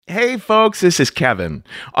Hey folks, this is Kevin.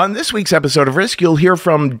 On this week's episode of Risk, you'll hear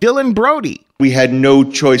from Dylan Brody. We had no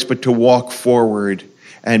choice but to walk forward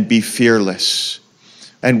and be fearless.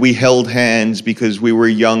 And we held hands because we were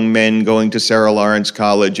young men going to Sarah Lawrence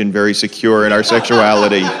College and very secure in our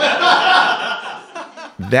sexuality.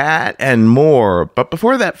 That and more. But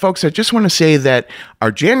before that, folks, I just want to say that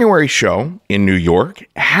our January show in New York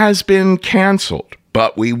has been canceled.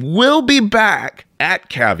 But we will be back at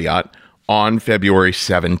Caveat on February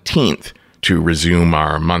 17th to resume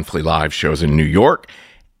our monthly live shows in New York.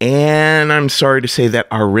 And I'm sorry to say that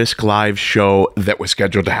our Risk Live show that was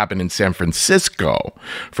scheduled to happen in San Francisco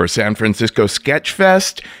for San Francisco Sketch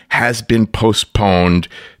Fest has been postponed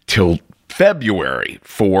till February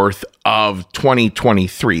 4th of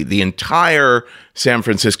 2023. The entire San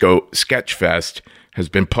Francisco Sketch Fest has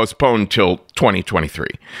been postponed till 2023.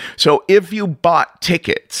 So if you bought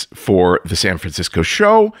tickets for the San Francisco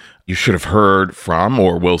show, you should have heard from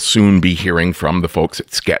or will soon be hearing from the folks at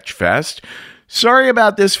Sketchfest. Sorry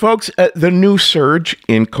about this, folks. The new surge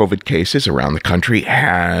in COVID cases around the country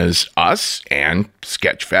has us and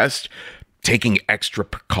Sketchfest taking extra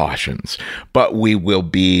precautions. But we will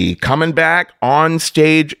be coming back on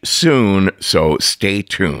stage soon, so stay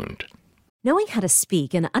tuned. Knowing how to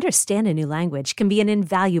speak and understand a new language can be an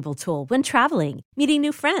invaluable tool when traveling, meeting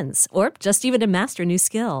new friends, or just even to master a new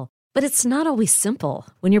skill. But it's not always simple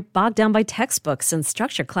when you're bogged down by textbooks and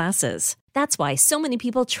structured classes. That's why so many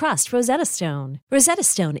people trust Rosetta Stone. Rosetta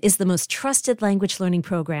Stone is the most trusted language learning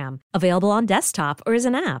program, available on desktop or as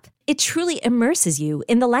an app. It truly immerses you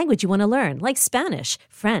in the language you want to learn, like Spanish,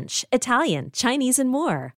 French, Italian, Chinese, and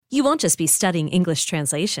more. You won't just be studying English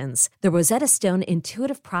translations. The Rosetta Stone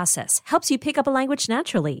intuitive process helps you pick up a language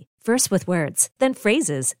naturally, first with words, then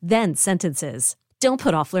phrases, then sentences. Don't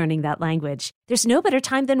put off learning that language. There's no better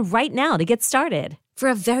time than right now to get started. For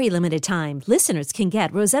a very limited time, listeners can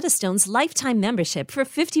get Rosetta Stone's lifetime membership for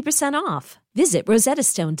 50% off. Visit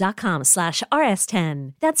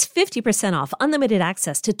rosettastone.com/rs10. That's 50% off unlimited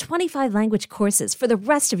access to 25 language courses for the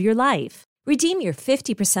rest of your life. Redeem your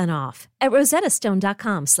 50% off at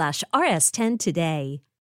rosettastone.com/rs10 today.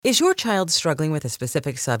 Is your child struggling with a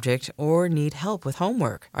specific subject or need help with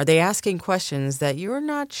homework? Are they asking questions that you're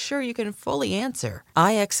not sure you can fully answer?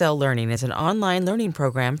 IXL Learning is an online learning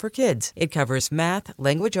program for kids. It covers math,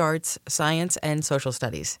 language arts, science, and social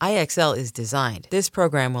studies. IXL is designed. This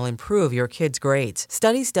program will improve your kids' grades.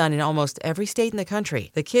 Studies done in almost every state in the country.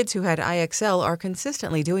 The kids who had IXL are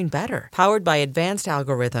consistently doing better. Powered by advanced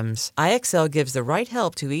algorithms, IXL gives the right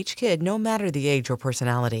help to each kid no matter the age or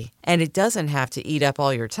personality. And it doesn't have to eat up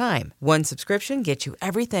all your time. One subscription gets you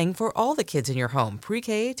everything for all the kids in your home,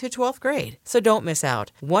 pre-K to 12th grade. So don't miss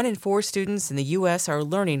out. 1 in 4 students in the U.S. are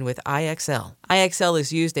learning with IXL. IXL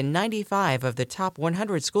is used in 95 of the top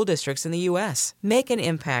 100 school districts in the U.S. Make an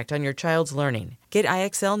impact on your child's learning. Get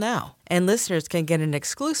IXL now. And listeners can get an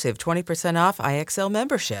exclusive 20% off IXL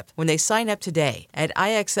membership when they sign up today at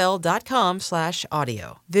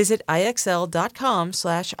IXL.com/audio. Visit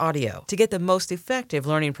IXL.com/audio to get the most effective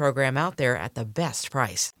learning program out there at the best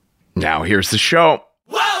price. Now here's the show.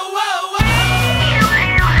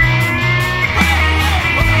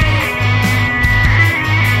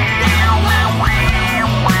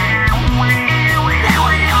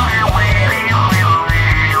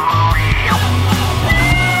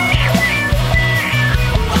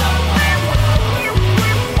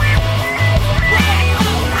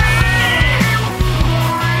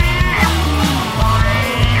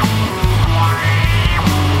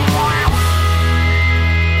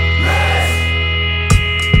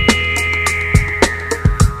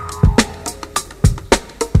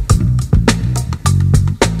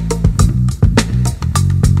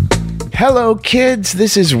 Hello, kids.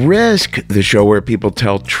 This is Risk, the show where people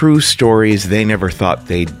tell true stories they never thought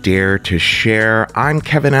they'd dare to share. I'm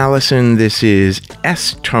Kevin Allison. This is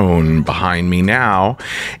S-Tone behind me now.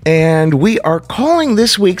 And we are calling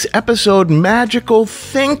this week's episode Magical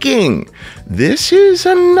Thinking. This is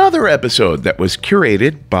another episode that was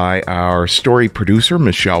curated by our story producer,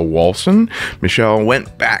 Michelle Walson. Michelle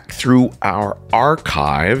went back through our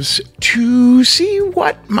archives to see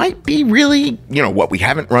what might be really, what we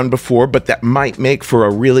haven't run before, but that might make for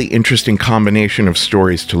a really interesting combination of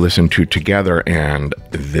stories to listen to together. And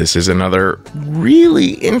this is another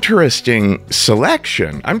really interesting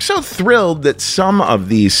selection. I'm so thrilled that some of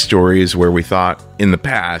these stories where we thought in the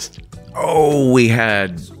past, we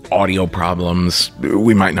had audio problems,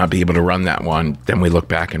 we might not be able to run that one. Then we look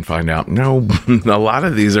back and find out, no, a lot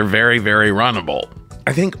of these are very, very runnable.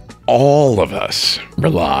 I think all of us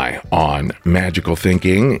rely on magical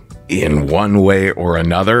thinking in one way or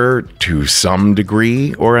another, to some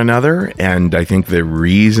degree or another. And I think the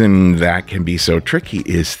reason that can be so tricky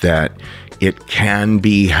is that it can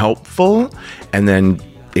be helpful and then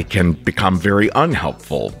it can become very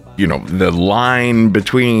unhelpful. You know, the line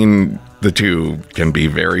between the two can be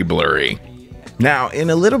very blurry. Now, in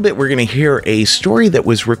a little bit, we're going to hear a story that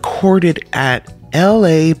was recorded at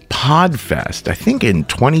LA Podfest, I think in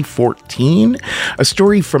 2014, a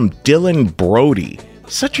story from Dylan Brody.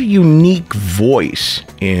 Such a unique voice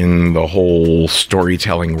in the whole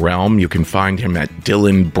storytelling realm. You can find him at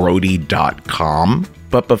dylanbrody.com.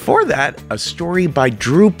 But before that, a story by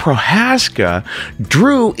Drew Prohaska.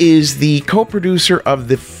 Drew is the co-producer of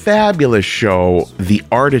the fabulous show The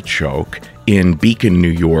Artichoke in Beacon, New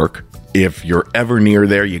York. If you're ever near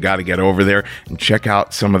there, you got to get over there and check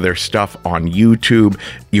out some of their stuff on YouTube.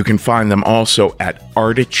 You can find them also at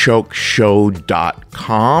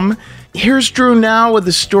artichokeshow.com. Here's Drew now with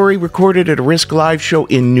a story recorded at a Risk Live show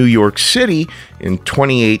in New York City in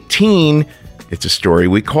 2018. It's a story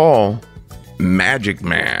we call Magic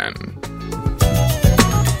Man.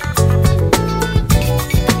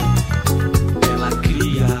 Ela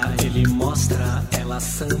cria, ele mostra, ela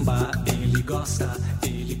samba, ele gosta,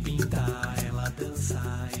 ele pinta, ela dança,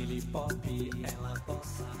 ele pop, ela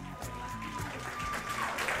bossa.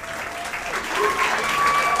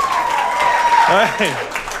 All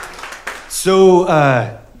right. So,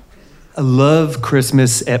 I love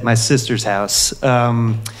Christmas at my sister's house.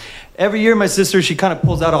 Every year, my sister, she kind of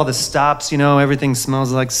pulls out all the stops, you know, everything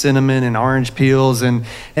smells like cinnamon and orange peels. And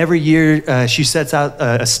every year, she sets out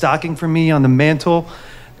a stocking for me on the mantle.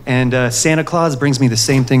 And Santa Claus brings me the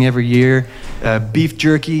same thing every year, beef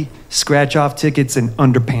jerky, scratch-off tickets, and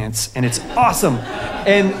underpants. And it's awesome.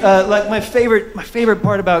 And like my favorite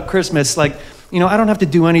part about Christmas, like, you know, I don't have to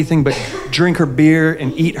do anything but drink her beer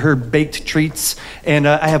and eat her baked treats. And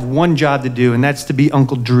I have one job to do, and that's to be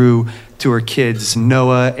Uncle Drew to her kids,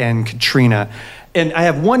 Noah and Katrina. And I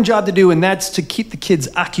have one job to do, and that's to keep the kids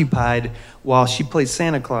occupied while she plays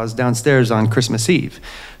Santa Claus downstairs on Christmas Eve.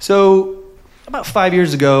 So about 5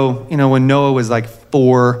 years ago, you know, when Noah was like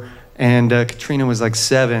 4 and Katrina was like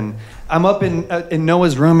 7, I'm up in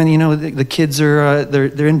Noah's room, and you know the kids are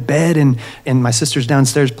they're in bed, and my sister's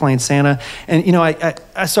downstairs playing Santa, and you know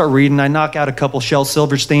I start reading, I knock out a couple Shel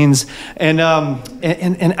Silversteins, and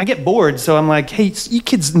I get bored, so I'm like, hey, you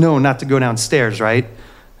kids know not to go downstairs, right?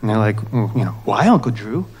 And they're like, you know, why, Uncle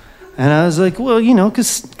Drew? And I was like, well, you know,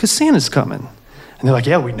 cause Santa's coming. And they're like,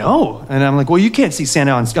 yeah, we know. And I'm like, well, you can't see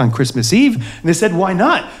Santa on Christmas Eve. And they said, why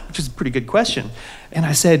not? Which is a pretty good question. And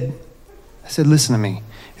I said, listen to me.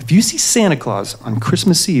 If you see Santa Claus on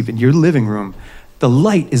Christmas Eve in your living room, the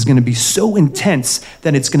light is going to be so intense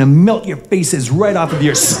that it's going to melt your faces right off of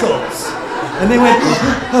your skulls. And they went,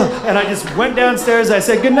 oh. And I just went downstairs. I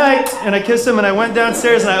said, good night. And I kissed them, and I went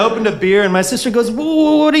downstairs, and I opened a beer, and my sister goes,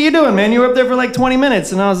 whoa, what are you doing, man? You were up there for like 20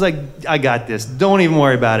 minutes. And I was like, I got this. Don't even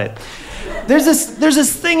worry about it. There's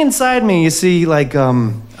this thing inside me, you see, like,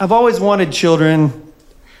 I've always wanted children.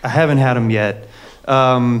 I haven't had them yet.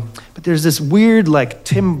 But there's this weird, like,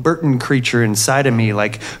 Tim Burton creature inside of me,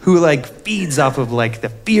 like, who, like, feeds off of, like, the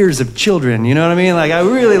fears of children, you know what I mean? Like, I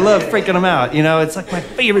really love freaking them out, you know? It's, like, my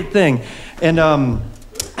favorite thing. And I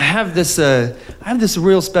have this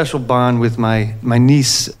real special bond with my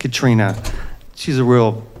niece, Katrina. She's a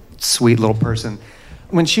real sweet little person.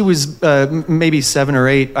 When she was maybe 7 or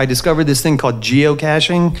 8, I discovered this thing called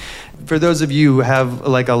geocaching. For those of you who have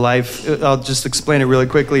like a life, I'll just explain it really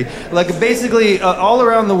quickly. Like basically, all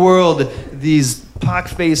around the world, these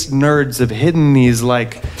pock-faced nerds have hidden these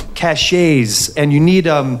like caches, and you need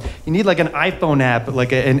like an iPhone app,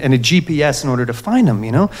 like and a GPS in order to find them,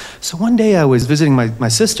 you know. So one day I was visiting my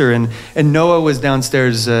sister, and Noah was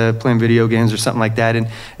downstairs playing video games or something like that,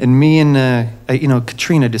 and me and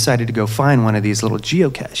Katrina decided to go find one of these little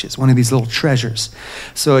geocaches, one of these little treasures.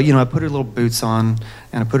 So you know, I put her little boots on,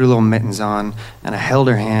 and I put her little mittens on, and I held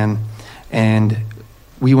her hand, and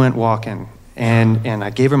we went walking. And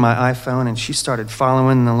I gave her my iPhone, and she started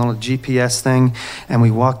following the little GPS thing, and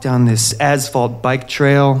we walked down this asphalt bike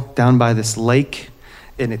trail down by this lake,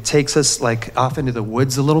 and it takes us like off into the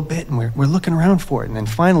woods a little bit, and we're looking around for it, and then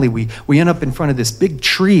finally we end up in front of this big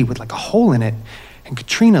tree with like a hole in it, and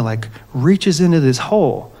Katrina like reaches into this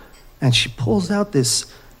hole, and she pulls out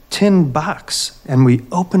this tin box, and we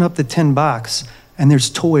open up the tin box, and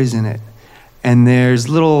there's toys in it, and there's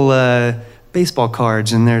little baseball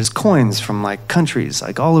cards, and there's coins from like countries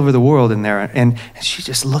like all over the world in there, and she's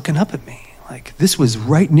just looking up at me like this was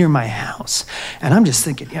right near my house, and I'm just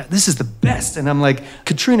thinking, yeah, this is the best. And I'm like,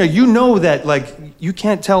 Katrina, you know that like you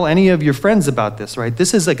can't tell any of your friends about this, right?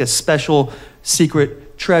 This is like a special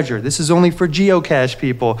secret treasure. This is only for geocache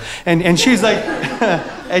people. And she's like,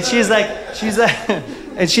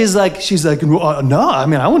 and she's like, no, I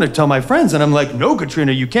mean, I want to tell my friends. And I'm like, no,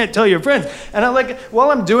 Katrina, you can't tell your friends. And I'm like,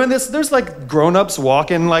 while I'm doing this, there's like grown-ups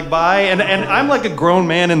walking like by, and I'm like a grown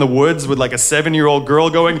man in the woods with like a 7-year-old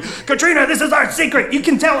girl going, Katrina, this is our secret. You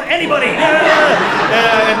can tell anybody.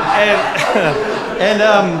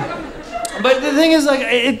 But the thing is, like,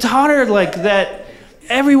 it taught her like that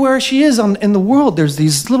everywhere she is in the world, there's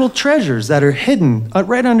these little treasures that are hidden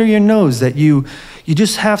right under your nose that you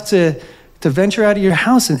just have to venture out of your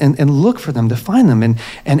house and look for them, to find them.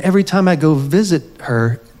 And every time I go visit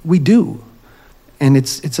her, we do. And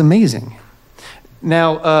it's amazing.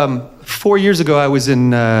 Now, 4 years ago, I was in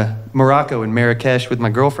Morocco, in Marrakesh, with my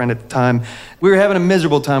girlfriend at the time. We were having a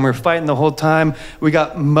miserable time. We were fighting the whole time. We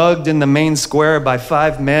got mugged in the main square by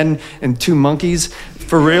 5 men and 2 monkeys,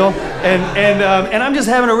 for real. And I'm just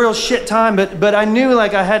having a real shit time, but I knew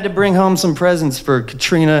like I had to bring home some presents for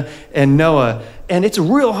Katrina and Noah. And it's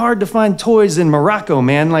real hard to find toys in Morocco,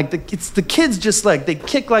 man. Like the kids just like, they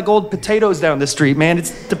kick like old potatoes down the street, man.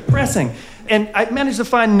 It's depressing. And I managed to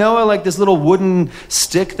find Noah like this little wooden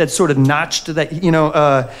stick that's sort of notched that,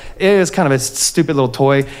 it was kind of a stupid little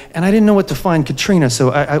toy. And I didn't know what to find Katrina. So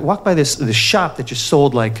I walked by this shop that just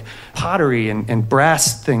sold like pottery and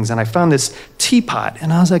brass things. And I found this teapot.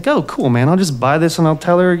 And I was like, oh, cool, man. I'll just buy this and I'll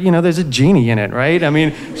tell her, there's a genie in it, right? I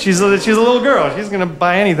mean, she's a little girl. She's going to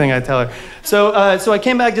buy anything I tell her. So I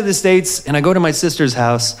came back to the States, and I go to my sister's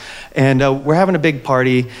house, and we're having a big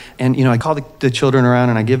party, and I call the children around,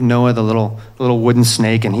 and I give Noah the little wooden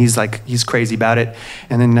snake, and he's crazy about it.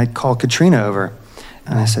 And then I call Katrina over,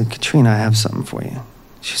 and I said, Katrina, I have something for you.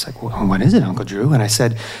 She's like, well, what is it, Uncle Drew? And I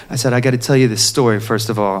said, I got to tell you this story, first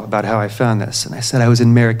of all, about how I found this. And I said, I was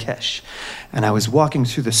in Marrakesh, and I was walking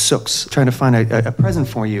through the souks trying to find a present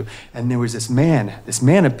for you. And there was this man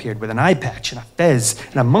appeared with an eye patch and a fez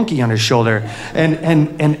and a monkey on his shoulder.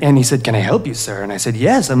 And he said, can I help you, sir? And I said,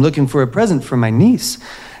 yes, I'm looking for a present for my niece.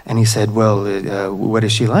 And he said, well, what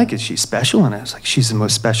is she like? Is she special? And I was like, she's the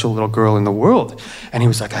most special little girl in the world. And he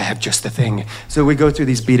was like, I have just the thing. So we go through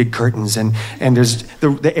these beaded curtains, and there's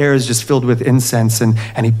the air is just filled with incense, and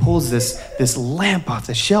he pulls this lamp off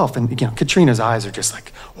the shelf, and Katrina's eyes are just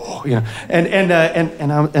like, oh,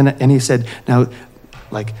 and he said, now,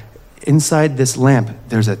 like, inside this lamp,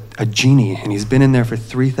 there's a genie, and he's been in there for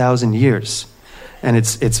 3,000 years. And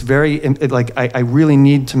it's very, like, I really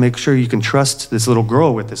need to make sure you can trust this little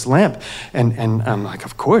girl with this lamp. And I'm like,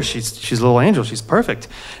 of course, she's a little angel, she's perfect.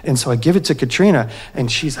 And so I give it to Katrina,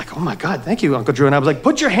 and she's like, oh my God, thank you, Uncle Drew. And I was like,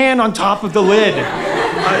 put your hand on top of the lid.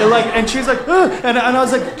 And she's like, and I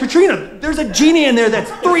was like, Katrina, there's a genie in there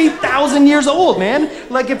that's 3,000 years old, man.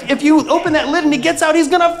 Like, if you open that lid and he gets out, he's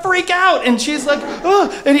gonna freak out. And she's like,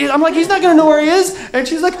 I'm like, he's not gonna know where he is. And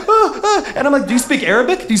she's like, and I'm like, do you speak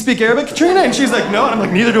Arabic? Do you speak Arabic, Katrina? And she's like, no. And I'm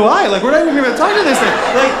like, neither do I. Like, we're not even gonna talk to this thing.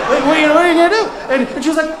 Like what are you gonna do? And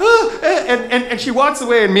she's like, and she walks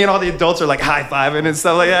away, and me and all the adults are like high-fiving and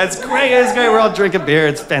stuff like that. It's great. We're all drinking beer.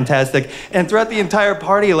 It's fantastic. And throughout the entire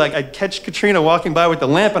party, like, I catch Katrina walking by with the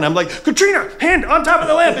lamp, and I'm like, Katrina, hand on top of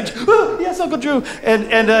the lamp. And she, yes, Uncle Drew.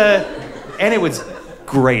 And it was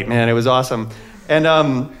great, man. It was awesome. And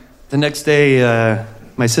the next day,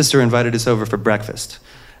 my sister invited us over for breakfast.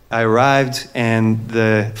 I arrived, and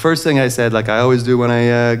the first thing I said, like I always do when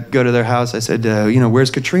I go to their house, I said,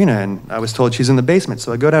 where's Katrina? And I was told she's in the basement.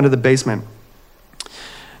 So I go down to the basement,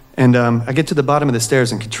 and I get to the bottom of the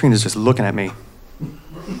stairs, and Katrina's just looking at me.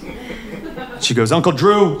 She goes, Uncle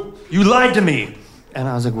Drew, you lied to me. And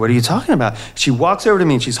I was like, what are you talking about? She walks over to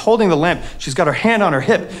me, and she's holding the lamp. She's got her hand on her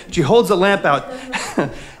hip. She holds the lamp out,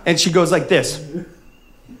 and she goes like this.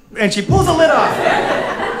 And she pulls the lid off.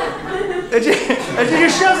 And she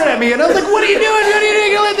just shoves it at me, and I was like, what are you doing?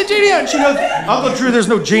 You're gonna let the genie out? And she goes, Uncle Drew, there's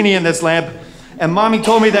no genie in this lamp. And Mommy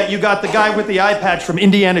told me that you got the guy with the eye patch from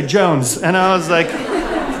Indiana Jones. And I was like,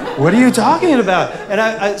 what are you talking about?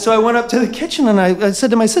 And so I went up to the kitchen, and I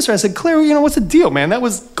said to my sister, I said, Claire, what's the deal, man? That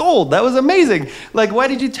was gold. That was amazing. Like, why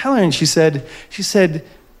did you tell her? And she said,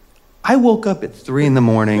 I woke up at 3 a.m,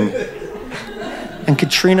 and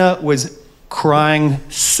Katrina was crying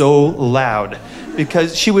so loud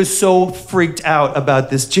because she was so freaked out about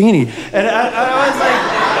this genie. And I was like,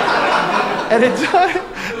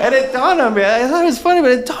 and it dawned on me, I thought it was funny,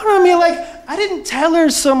 but it dawned on me, like, I didn't tell her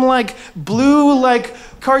some, like, blue, like,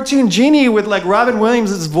 cartoon genie with, like, Robin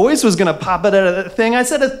Williams' voice was gonna pop out of that thing. I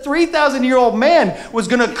said a 3,000-year-old man was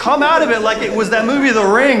gonna come out of it like it was that movie The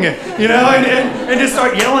Ring, and just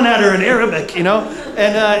start yelling at her in Arabic, and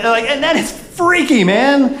that is freaky,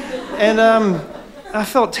 man. And I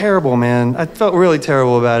felt terrible, man. I felt really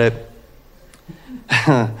terrible about it.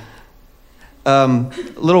 A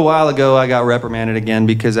little while ago, I got reprimanded again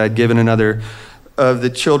because I'd given another of the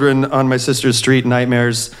children on my sister's street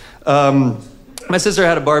nightmares. My sister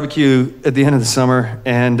had a barbecue at the end of the summer,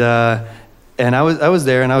 and I was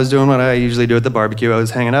there, and I was doing what I usually do at the barbecue. I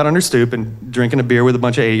was hanging out on her stoop and drinking a beer with a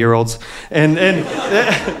bunch of 8-year-olds, and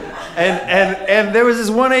there was this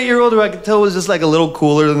one 8-year-old who I could tell was just like a little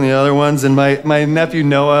cooler than the other ones, and my nephew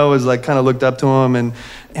Noah was like kind of looked up to him, and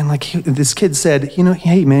like this kid said,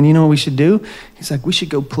 hey man, you know what we should do? He's like, we should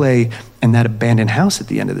go play in that abandoned house at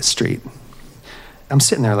the end of the street. I'm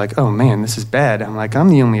sitting there like, oh man, this is bad. I'm like, I'm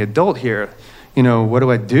the only adult here. What do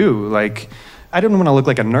I do? Like, I didn't want to look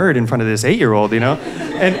like a nerd in front of this 8-year-old,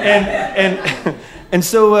 And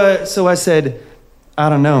so I said, I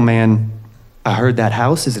don't know, man. I heard that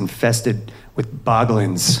house is infested with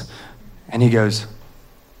boglins. And he goes,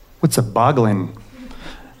 what's a boglin?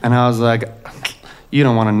 And I was like, you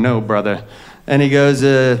don't want to know, brother. And he goes,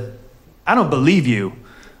 I don't believe you.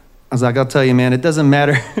 I was like, I'll tell you, man, it doesn't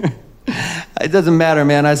matter. It doesn't matter,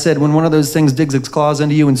 man. I said, when one of those things digs its claws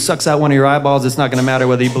into you and sucks out one of your eyeballs, it's not going to matter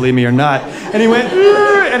whether you believe me or not. And he went,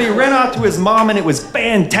 and he ran off to his mom, and it was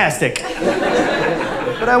fantastic.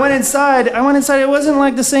 But I went inside. It wasn't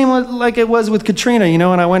like the same like it was with Katrina,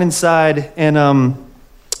 And I went inside, and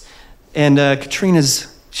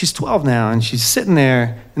she's 12 now, and she's sitting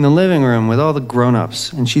there in the living room with all the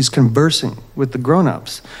grown-ups, and she's conversing with the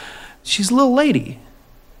grown-ups. She's a little lady,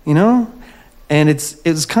 And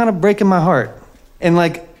it's kind of breaking my heart. And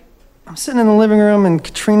like, I'm sitting in the living room, and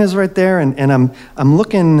Katrina's right there, and I'm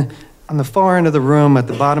looking on the far end of the room. At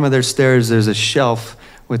the bottom of their stairs, there's a shelf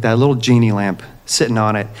with that little genie lamp sitting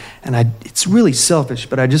on it. And it's really selfish,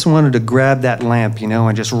 but I just wanted to grab that lamp,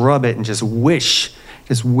 and just rub it and just wish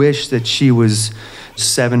that she was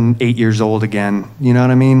 7, 8 years old again. You know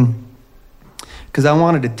what I mean? Because I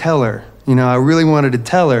wanted to tell her, I really wanted to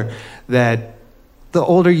tell her that the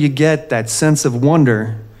older you get, that sense of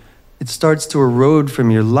wonder, it starts to erode from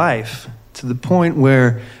your life to the point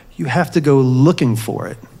where you have to go looking for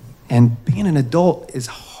it. And being an adult is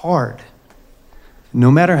hard. No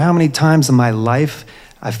matter how many times in my life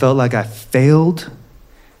I felt like I failed,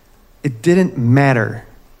 it didn't matter,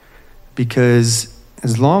 because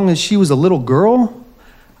as long as she was a little girl,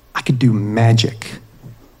 I could do magic.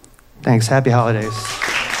 Thanks. Happy holidays.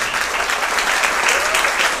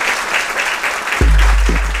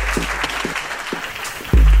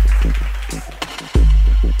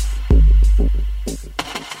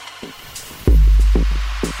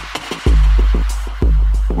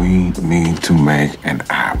 We need to make an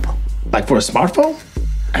app. Like for a smartphone?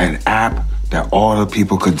 An app that all the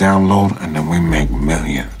people could download, and then we make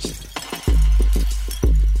millions.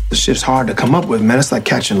 This shit's hard to come up with, man. It's like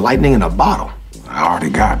catching lightning in a bottle. I already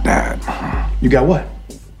got that. You got what?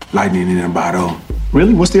 Lightning in a bottle.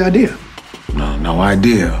 Really? What's the idea? No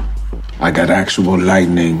idea. I got actual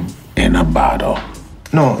lightning in a bottle.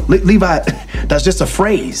 No, Levi, that's just a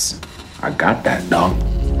phrase. I got that, dog.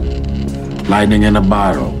 Lightning in a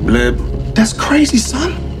bottle. Blip. That's crazy,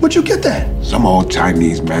 son. Where'd you get that? Some old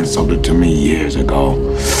Chinese man sold it to me years ago.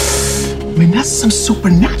 I mean, that's some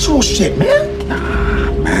supernatural shit, man.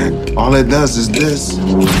 Nah, man. All it does is this.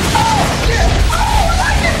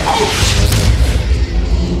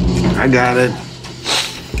 I got it.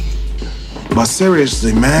 But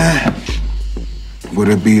seriously, man, would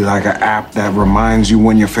it be like an app that reminds you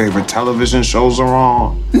when your favorite television shows are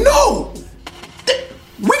on? No!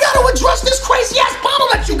 We gotta address this crazy-ass bottle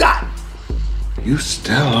that you got! You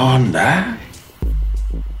still on that?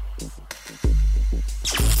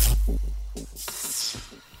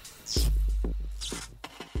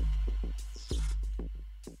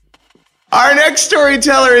 Our next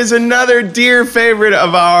storyteller is another dear favorite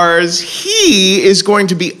of ours. He is going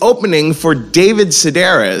to be opening for David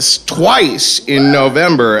Sedaris twice in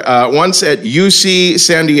November. Once at UC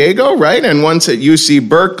San Diego, right? And once at UC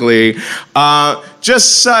Berkeley.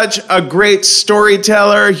 Just such a great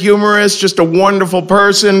storyteller, humorist, just a wonderful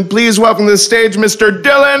person. Please welcome to the stage Mr.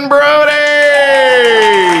 Dylan Brody!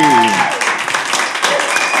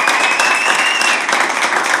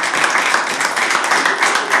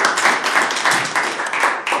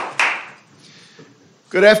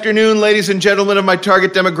 Good afternoon, ladies and gentlemen of my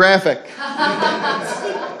target demographic.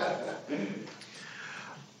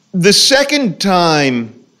 The second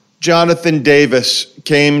time Jonathan Davis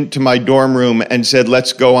came to my dorm room and said,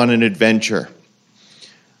 let's go on an adventure,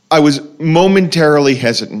 I was momentarily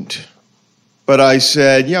hesitant, but I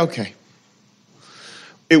said, yeah, okay.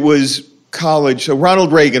 It was college, so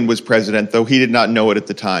Ronald Reagan was president, though he did not know it at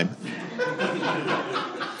the time.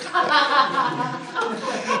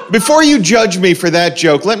 Before you judge me for that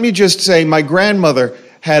joke, let me just say my grandmother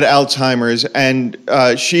had Alzheimer's, and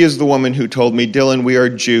she is the woman who told me, Dylan, we are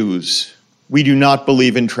Jews. We do not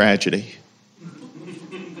believe in tragedy.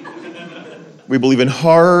 We believe in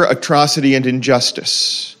horror, atrocity, and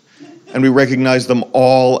injustice, and we recognize them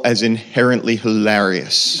all as inherently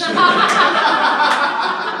hilarious.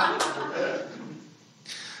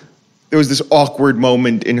 There was this awkward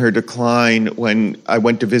moment in her decline when I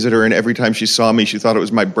went to visit her, and every time she saw me, she thought it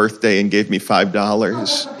was my birthday and gave me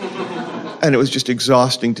 $5. And it was just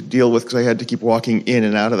exhausting to deal with because I had to keep walking in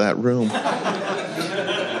and out of that room.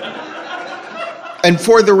 And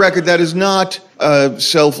for the record, that is not a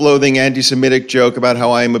self-loathing anti-Semitic joke about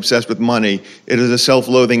how I am obsessed with money. It is a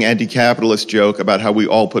self-loathing anti-capitalist joke about how we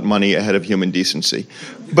all put money ahead of human decency.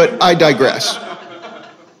 But I digress.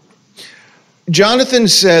 Jonathan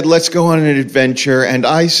said, let's go on an adventure, and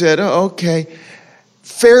I said, oh, okay.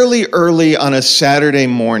 Fairly early on a Saturday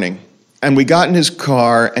morning, and we got in his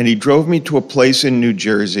car, and he drove me to a place in New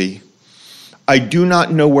Jersey. I do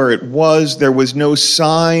not know where it was. There was no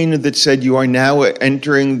sign that said you are now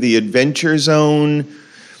entering the adventure zone.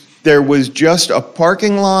 There was just a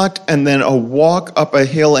parking lot and then a walk up a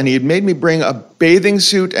hill, and he had made me bring a bathing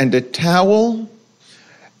suit and a towel.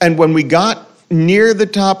 And when we got near the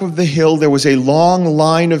top of the hill, there was a long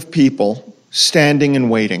line of people standing and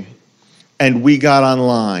waiting. And we got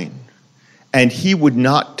online. And he would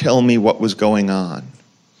not tell me what was going on.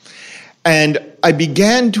 And I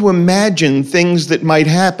began to imagine things that might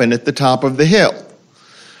happen at the top of the hill.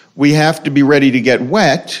 We have to be ready to get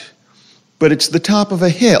wet, but it's the top of a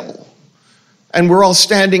hill. And we're all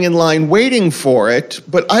standing in line waiting for it,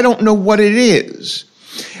 but I don't know what it is.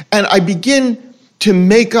 And I begin to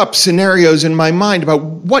make up scenarios in my mind about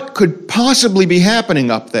what could possibly be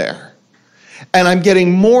happening up there. And I'm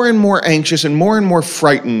getting more and more anxious and more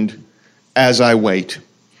frightened as I wait.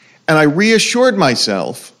 And I reassured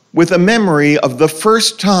myself with a memory of the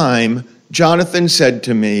first time Jonathan said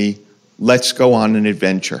to me, let's go on an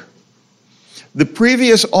adventure. The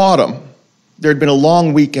previous autumn, there had been a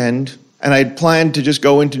long weekend, and I had planned to just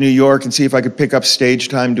go into New York and see if I could pick up stage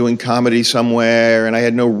time doing comedy somewhere, and I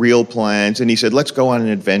had no real plans. And he said, let's go on an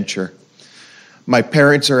adventure. My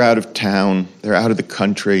parents are out of town. They're out of the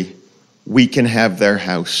country. We can have their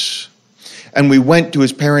house. And we went to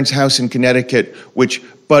his parents' house in Connecticut, which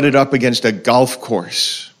butted up against a golf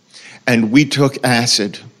course. And we took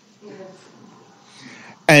acid.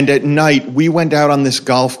 And at night, we went out on this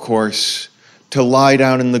golf course to lie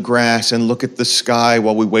down in the grass and look at the sky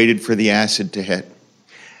while we waited for the acid to hit.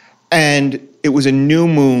 And it was a new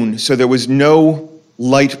moon, so there was no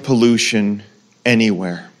light pollution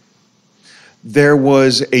anywhere. There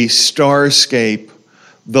was a starscape,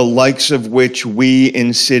 the likes of which we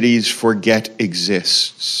in cities forget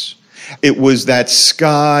exists. It was that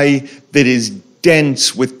sky that is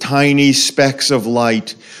dense with tiny specks of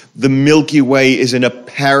light. The Milky Way is an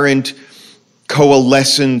apparent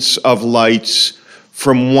coalescence of lights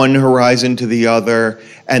from one horizon to the other,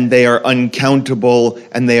 and they are uncountable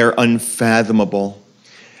and they are unfathomable.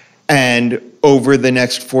 And over the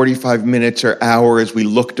next 45 minutes or hour, as we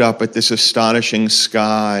looked up at this astonishing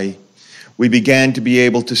sky, we began to be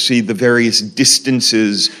able to see the various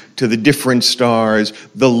distances to the different stars,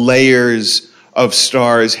 the layers of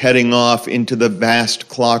stars heading off into the vast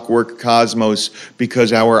clockwork cosmos,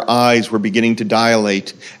 because our eyes were beginning to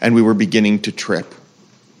dilate and we were beginning to trip.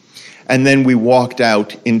 And then we walked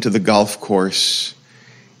out into the golf course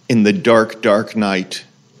in the dark, dark night,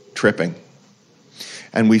 tripping.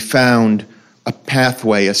 And we found a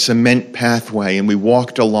pathway, a cement pathway, and we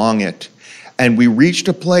walked along it. And we reached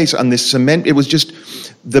a place on this cement. It was just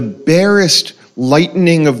the barest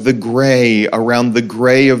lightening of the gray around the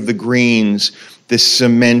gray of the greens, this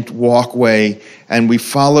cement walkway, and we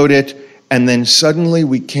followed it, and then suddenly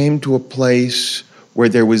we came to a place where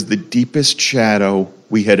there was the deepest shadow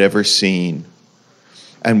we had ever seen.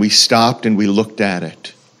 And we stopped and we looked at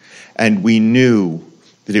it, and we knew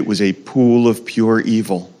that it was a pool of pure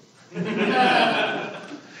evil.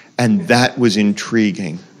 And that was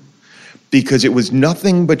intriguing, because it was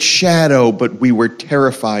nothing but shadow, but we were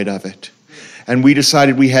terrified of it. And we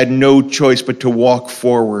decided we had no choice but to walk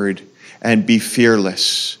forward and be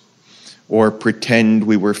fearless, or pretend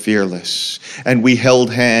we were fearless. And we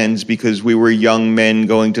held hands because we were young men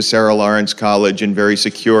going to Sarah Lawrence College and very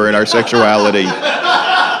secure in our sexuality.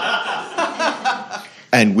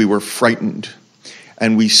 And we were frightened.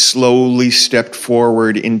 And we slowly stepped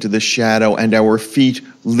forward into the shadow, and our feet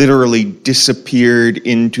literally disappeared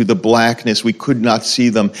into the blackness. We could not see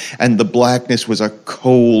them, and the blackness was a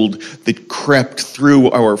cold that crept through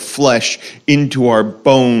our flesh into our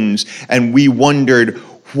bones, and we wondered,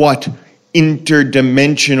 what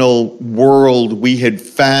interdimensional world we had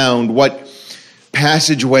found, what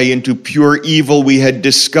passageway into pure evil we had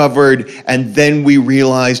discovered, and then we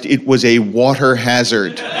realized it was a water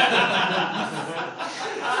hazard.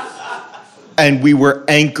 And we were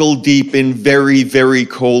ankle deep in very, very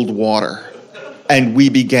cold water. And we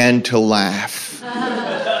began to laugh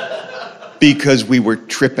because we were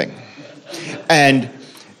tripping. And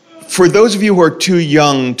for those of you who are too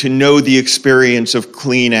young to know the experience of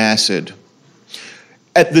clean acid,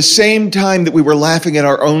 at the same time that we were laughing at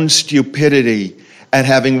our own stupidity at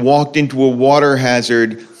having walked into a water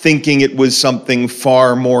hazard thinking it was something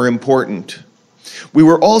far more important, we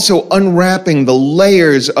were also unwrapping the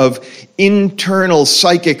layers of internal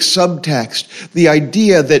psychic subtext, the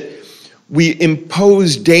idea that we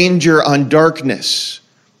impose danger on darkness,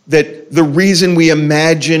 that the reason we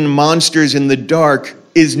imagine monsters in the dark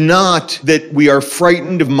is not that we are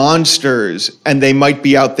frightened of monsters and they might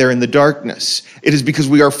be out there in the darkness. It is because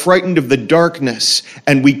we are frightened of the darkness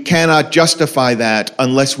and we cannot justify that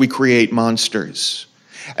unless we create monsters.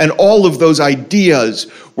 And all of those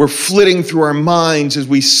ideas were flitting through our minds as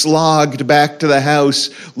we slogged back to the house,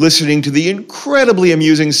 listening to the incredibly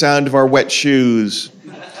amusing sound of our wet shoes.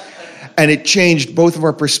 And it changed both of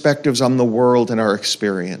our perspectives on the world and our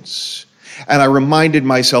experience. And I reminded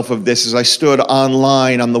myself of this as I stood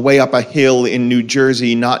online on the way up a hill in New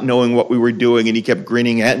Jersey, not knowing what we were doing, and he kept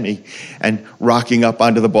grinning at me and rocking up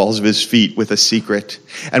onto the balls of his feet with a secret.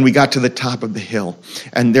 And we got to the top of the hill,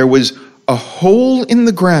 and there was a hole in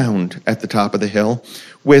the ground at the top of the hill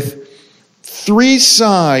with 3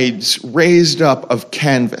 sides raised up of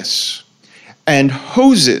canvas and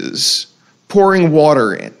hoses pouring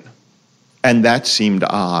water in. And that seemed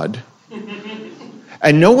odd.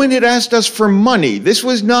 And no one had asked us for money. This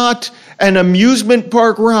was not an amusement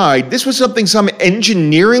park ride. This was something some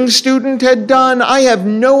engineering student had done. I have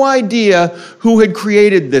no idea who had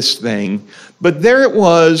created this thing. But there it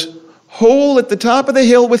was, hole at the top of the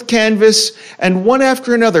hill with canvas, and one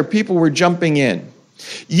after another, people were jumping in.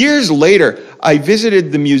 Years later, I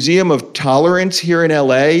visited the Museum of Tolerance here in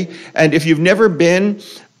LA, and if you've never been,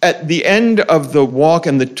 at the end of the walk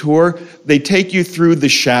and the tour, they take you through the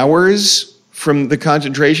showers from the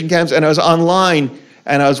concentration camps, and I was online,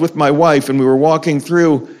 and I was with my wife, and we were walking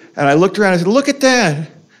through, and I looked around and I said, look at that.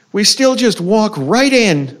 We still just walk right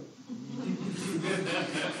in.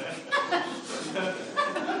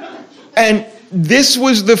 And this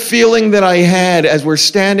was the feeling that I had as we're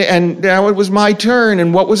standing, and now it was my turn,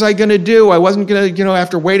 and what was I going to do? I wasn't going to,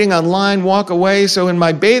 after waiting online, walk away, so in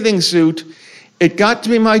my bathing suit, it got to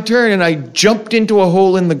be my turn, and I jumped into a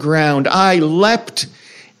hole in the ground. I leapt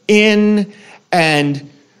in and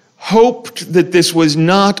hoped that this was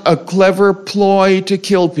not a clever ploy to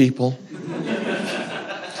kill people.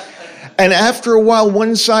 And after a while,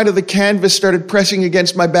 one side of the canvas started pressing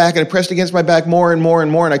against my back, and it pressed against my back more and more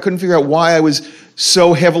and more, and I couldn't figure out why I was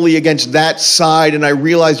so heavily against that side, and I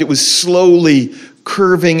realized it was slowly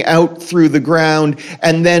curving out through the ground,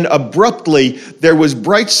 and then abruptly, there was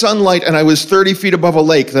bright sunlight, and I was 30 feet above a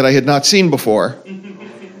lake that I had not seen before.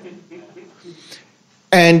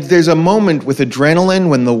 And there's a moment with adrenaline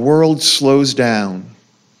when the world slows down.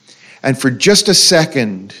 And for just a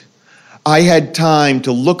second, I had time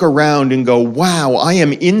to look around and go, wow, I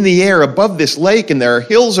am in the air above this lake, and there are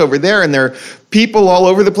hills over there, and there are people all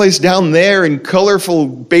over the place down there in colorful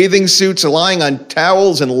bathing suits lying on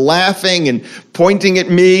towels and laughing and pointing at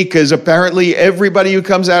me, because apparently everybody who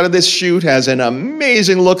comes out of this shoot has an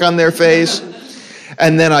amazing look on their face.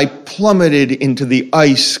 And then I plummeted into the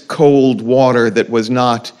ice-cold water that was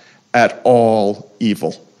not at all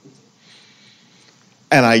evil.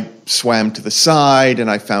 And I swam to the side, and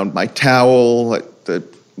I found my towel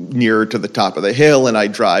nearer to the top of the hill, and I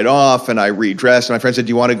dried off, and I redressed. And my friend said, do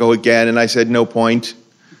you want to go again? And I said, no point.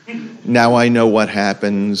 Now I know what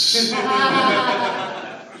happens.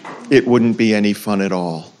 It wouldn't be any fun at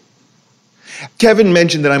all. Kevin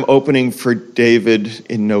mentioned that I'm opening for David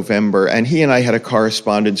in November, and he and I had a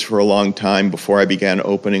correspondence for a long time before I began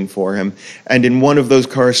opening for him. And in one of those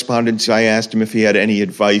correspondences, I asked him if he had any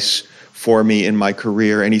advice for me in my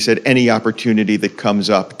career, and he said, any opportunity that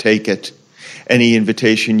comes up, take it. Any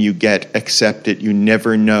invitation you get, accept it. You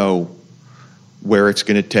never know where it's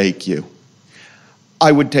going to take you.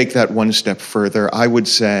 I would take that one step further. I would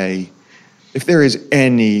say, if there is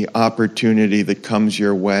any opportunity that comes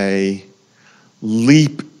your way,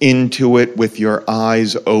 leap into it with your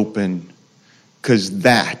eyes open, because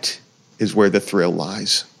that is where the thrill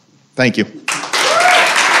lies. Thank you.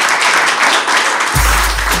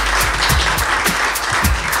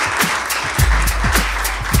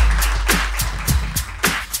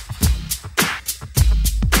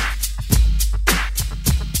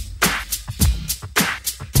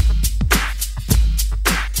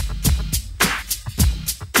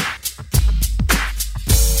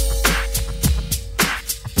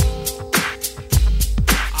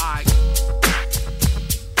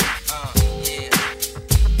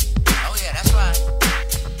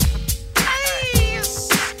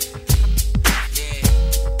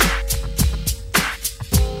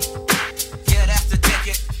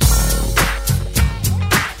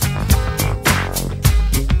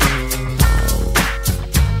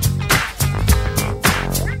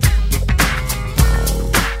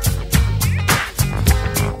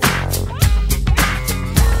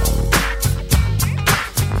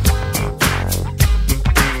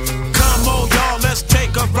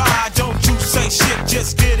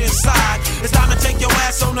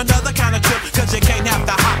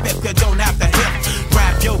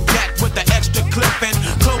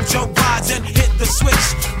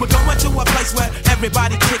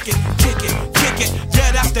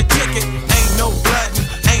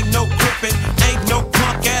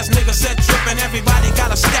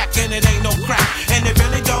 check and it ain't no crack. And it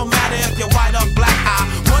really don't matter if you're white or black.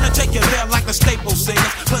 I wanna take you there like the Staples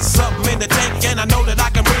singers. Put something in the tank and I know that I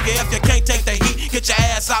can bring it. If you can't take the heat, get your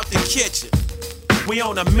ass out the kitchen. We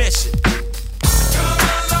on a mission.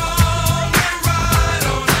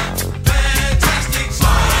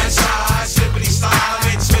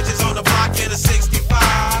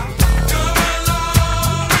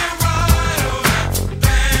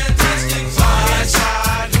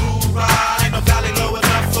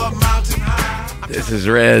 This is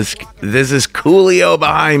Risk. This is Coolio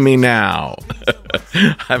behind me now.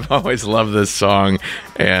 I've always loved this song,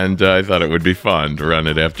 and I thought it would be fun to run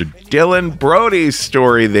it after Dylan Brody's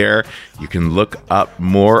story there. You can look up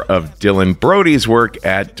more of Dylan Brody's work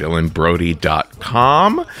at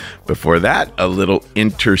dylanbrody.com. Before that, a little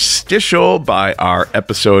interstitial by our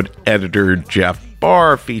episode editor, Jeff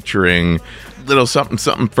Barr, featuring a little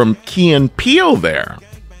something from Key and Peele there.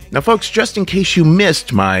 Now, folks, just in case you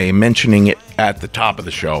missed my mentioning it at the top of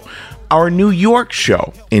the show, our New York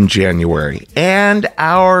show in January and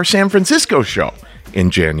our San Francisco show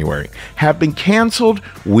in January have been canceled.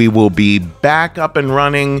 We will be back up and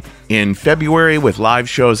running in February with live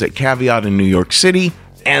shows at Caveat in New York City,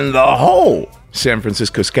 and the whole San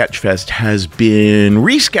Francisco Sketch Fest has been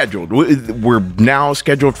rescheduled. We're now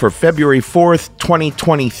scheduled for February 4th,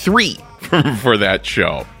 2023 for that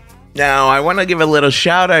show. Now, I want to give a little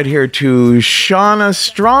shout out here to Shauna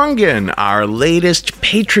Strongen, our latest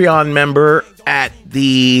Patreon member at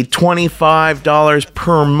the $25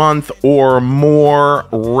 per month or more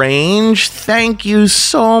range. Thank you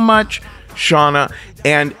so much, Shauna.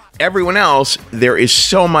 And everyone else, there is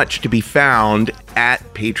so much to be found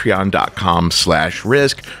at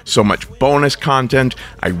patreon.com/risk. So much bonus content.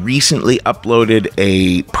 I recently uploaded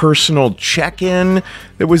a personal check-in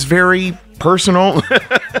that was very personal.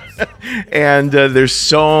 And there's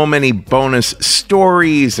so many bonus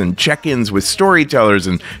stories and check-ins with storytellers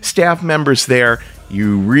and staff members there.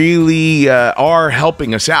 You really are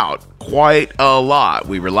helping us out quite a lot.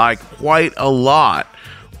 We rely quite a lot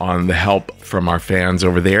on the help from our fans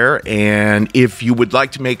over there. And if you would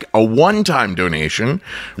like to make a one-time donation,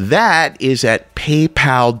 that is at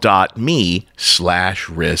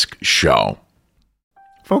paypal.me/riskshow.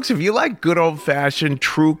 Folks, if you like good old-fashioned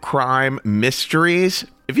true crime mysteries,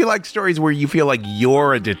 if you like stories where you feel like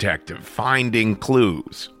you're a detective finding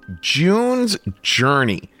clues, June's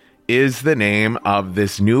Journey is the name of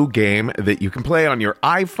this new game that you can play on your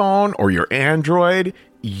iPhone or your Android.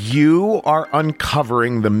 You are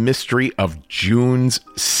uncovering the mystery of June's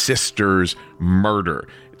sister's murder.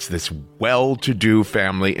 It's this well-to-do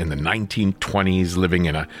family in the 1920s living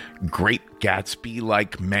in a Great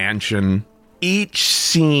Gatsby-like mansion. Each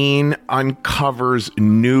scene uncovers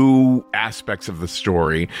new aspects of the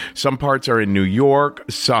story. Some parts are in New York,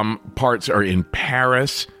 some parts are in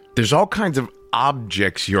Paris. There's all kinds of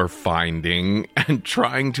objects you're finding and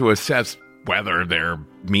trying to assess whether they're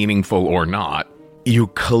meaningful or not. You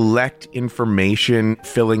collect information,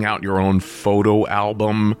 filling out your own photo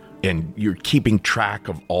album, and you're keeping track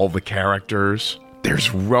of all the characters.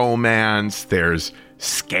 There's romance, there's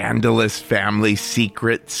scandalous family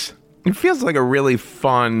secrets. It feels like a really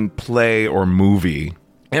fun play or movie.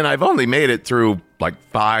 And I've only made it through like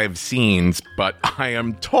 5 scenes, but I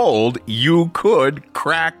am told you could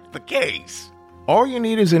crack the case. All you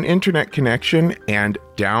need is an internet connection and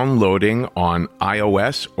downloading on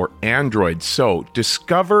iOS or Android. So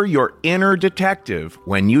discover your inner detective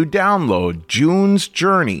when you download June's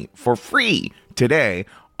Journey for free today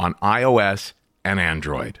on iOS and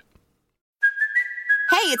Android.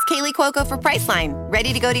 Hey, it's Kaylee Cuoco for Priceline.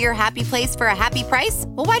 Ready to go to your happy place for a happy price?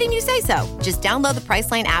 Well, why didn't you say so? Just download the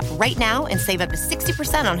Priceline app right now and save up to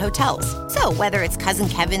 60% on hotels. So whether it's Cousin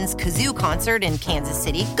Kevin's Kazoo Concert in Kansas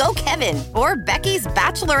City, go Kevin, or Becky's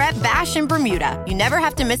Bachelorette Bash in Bermuda, you never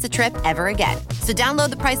have to miss a trip ever again. So download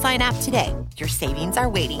the Priceline app today. Your savings are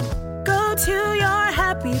waiting. Go to your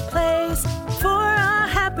happy place for a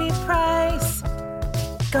happy price.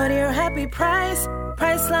 Go to your happy price,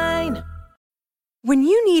 Priceline. When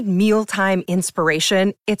you need mealtime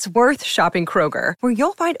inspiration, it's worth shopping Kroger, where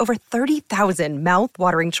you'll find over 30,000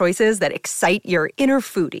 mouth-watering choices that excite your inner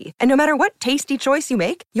foodie. And no matter what tasty choice you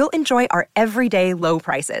make, you'll enjoy our everyday low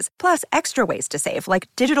prices, plus extra ways to save, like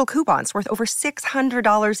digital coupons worth over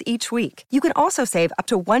 $600 each week. You can also save up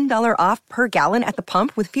to $1 off per gallon at the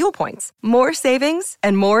pump with fuel points. More savings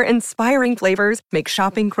and more inspiring flavors make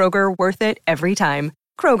shopping Kroger worth it every time.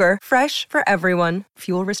 Kroger, fresh for everyone.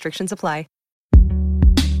 Fuel restrictions apply.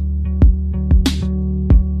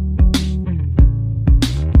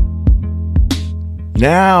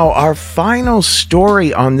 Now, our final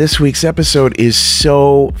story on this week's episode is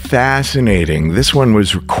so fascinating. This one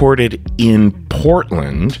was recorded in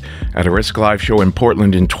Portland at a Risk Live show in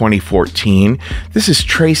Portland in 2014. This is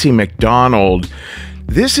Tracy McDonald.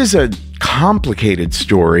 This is a complicated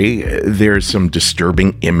story. There's some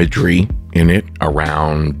disturbing imagery in it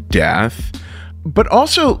around death. But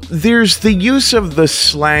also, there's the use of the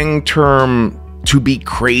slang term to be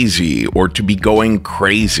crazy or to be going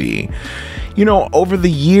crazy. You know, over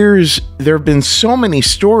the years, there have been so many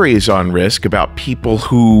stories on Risk about people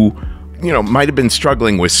who, might have been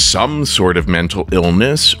struggling with some sort of mental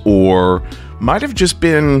illness or might have just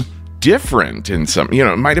been different in some,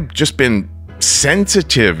 might have just been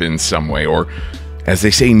sensitive in some way or, as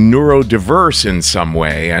they say, neurodiverse in some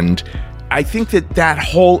way. And I think that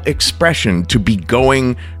whole expression, to be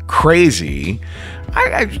going crazy,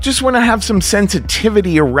 I just want to have some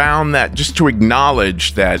sensitivity around that, just to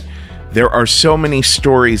acknowledge that there are so many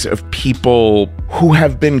stories of people who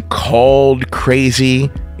have been called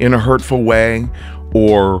crazy in a hurtful way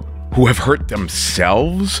or who have hurt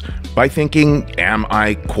themselves by thinking, am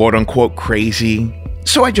I quote unquote crazy?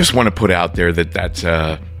 So I just want to put out there that that's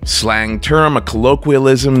a slang term, a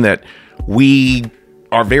colloquialism that we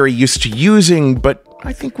are very used to using, but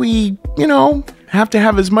I think we, have to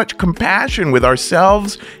have as much compassion with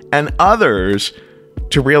ourselves and others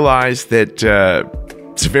to realize that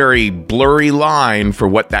it's a very blurry line for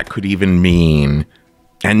what that could even mean.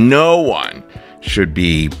 And no one should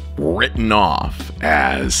be written off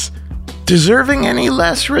as deserving any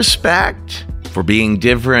less respect for being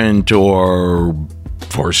different or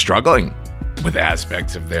for struggling with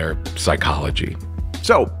aspects of their psychology.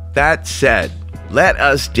 So, that said, let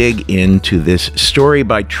us dig into this story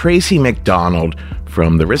by Tracy McDonald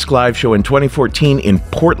from the Risk Live show in 2014 in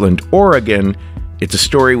Portland, Oregon. It's a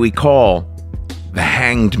story we call The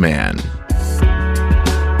Hanged Man.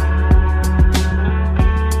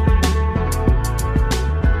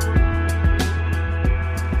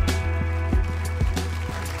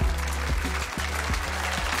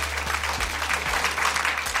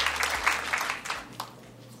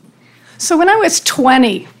 So when I was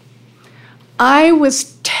 20, I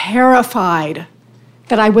was terrified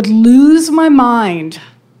that I would lose my mind,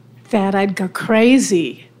 that I'd go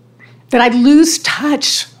crazy, that I'd lose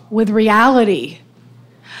touch with reality.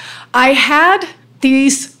 I had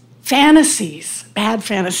these fantasies, bad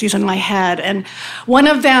fantasies in my head, and one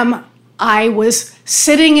of them, I was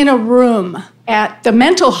sitting in a room at the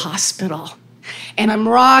mental hospital, and I'm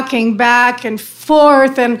rocking back and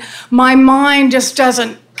forth, and my mind just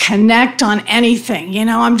doesn't connect on anything.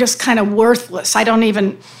 I'm just kind of worthless. I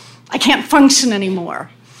can't function anymore.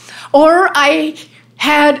 Or I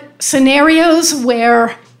had scenarios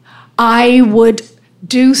where I would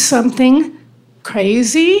do something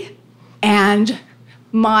crazy and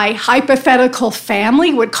my hypothetical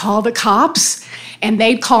family would call the cops and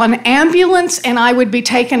they'd call an ambulance and I would be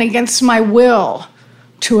taken against my will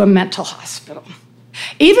to a mental hospital.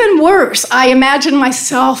 Even worse, I imagined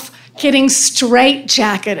myself getting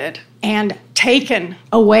straitjacketed and taken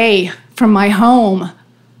away from my home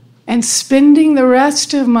and spending the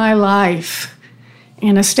rest of my life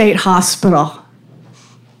in a state hospital.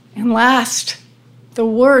 And last, the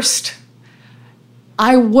worst,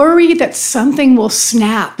 I worry that something will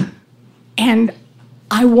snap and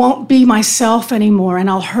I won't be myself anymore and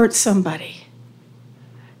I'll hurt somebody.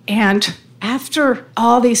 And after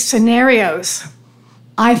all these scenarios,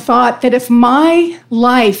 I thought that if my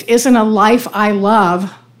life isn't a life I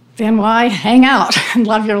love, then why hang out and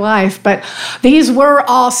love your life? But these were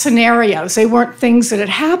all scenarios. They weren't things that had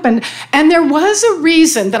happened. And there was a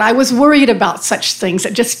reason that I was worried about such things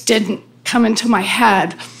that just didn't come into my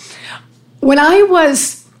head. When I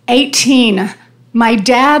was 18, my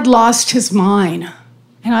dad lost his mind,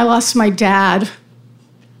 and I lost my dad.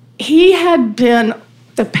 He had been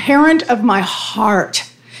the parent of my heart.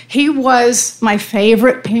 He was my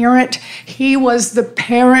favorite parent. He was the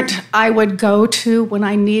parent I would go to when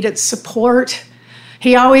I needed support.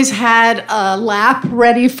 He always had a lap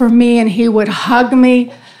ready for me, and he would hug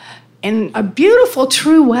me in a beautiful,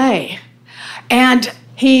 true way. And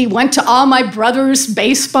he went to all my brother's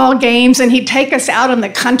baseball games, and he'd take us out in the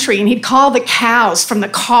country, and he'd call the cows from the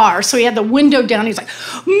car. So he had the window down. He's like,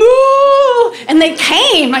 moo! And they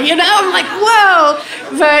came, I'm like, whoa.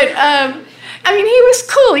 But, he was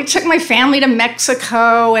cool. He took my family to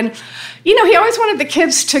Mexico, and, he always wanted the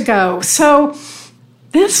kids to go. So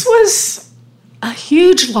this was a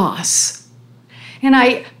huge loss. And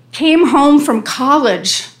I came home from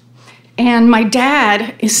college, and my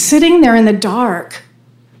dad is sitting there in the dark,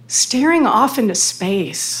 staring off into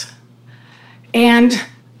space. And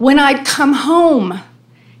when I'd come home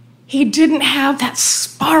he didn't have that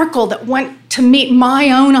sparkle that went to meet my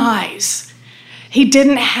own eyes. He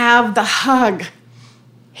didn't have the hug.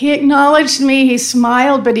 He acknowledged me, he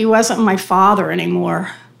smiled, but he wasn't my father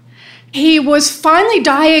anymore. He was finally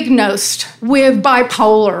diagnosed with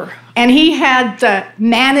bipolar, and he had the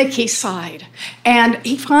manic-y side. And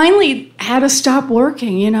he finally had to stop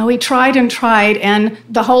working. He tried, and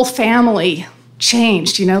the whole family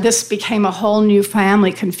changed. This became a whole new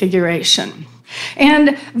family configuration.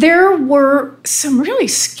 And there were some really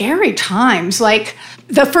scary times, like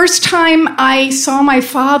the first time I saw my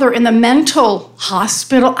father in the mental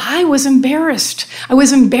hospital, I was embarrassed. I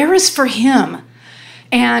was embarrassed for him.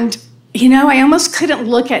 And, I almost couldn't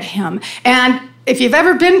look at him. And if you've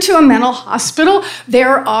ever been to a mental hospital,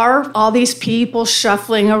 there are all these people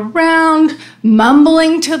shuffling around,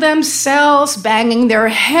 mumbling to themselves, banging their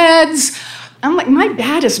heads. I'm like, my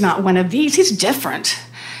dad is not one of these. He's different.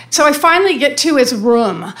 So I finally get to his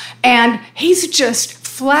room, and he's just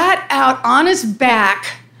flat out on his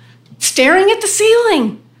back, staring at the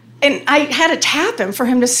ceiling. And I had to tap him for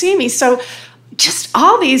him to see me. So just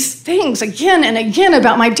all these things again and again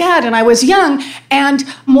about my dad, and I was young. And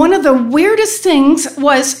one of the weirdest things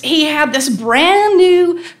was he had this brand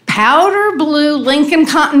new powder blue Lincoln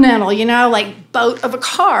Continental, like boat of a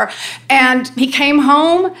car. And he came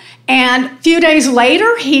home, and a few days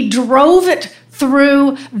later, he drove it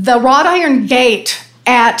through the wrought iron gate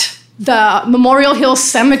at the Memorial Hill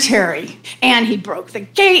Cemetery. And he broke the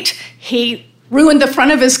gate. He ruined the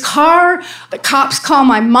front of his car. The cops call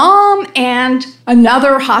my mom, and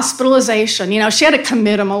another hospitalization. She had to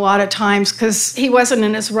commit him a lot of times because he wasn't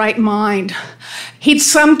in his right mind. He'd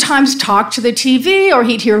sometimes talk to the TV, or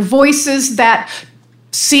he'd hear voices that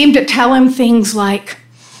seemed to tell him things like,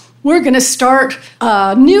 we're going to start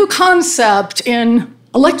a new concept in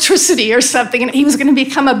electricity or something, and he was going to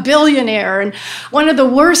become a billionaire. And one of the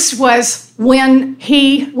worst was when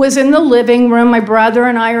he was in the living room, my brother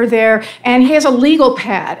and I are there, and he has a legal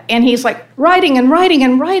pad, and he's like writing and writing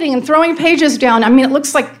and writing and throwing pages down. I mean, it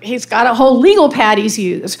looks like he's got a whole legal pad he's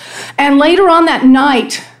used. And later on that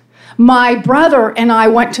night, my brother and I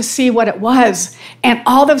went to see what it was, and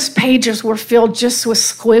all those pages were filled just with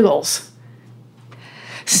squiggles.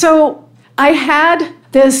 So I had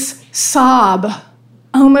this sob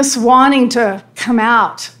almost wanting to come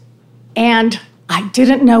out, and I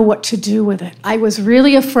didn't know what to do with it. I was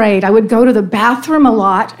really afraid. I would go to the bathroom a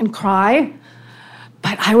lot and cry,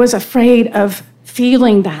 but I was afraid of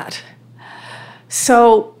feeling that.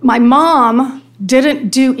 So my mom didn't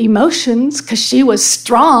do emotions because she was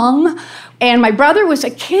strong, and my brother was a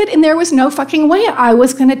kid, and there was no fucking way I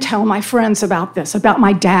was going to tell my friends about this, about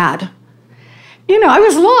my dad. I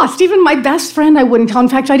was lost. Even my best friend, I wouldn't tell. In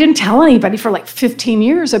fact, I didn't tell anybody for like 15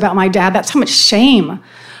 years about my dad. That's how much shame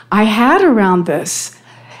I had around this.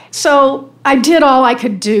 So I did all I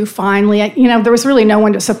could do finally. There was really no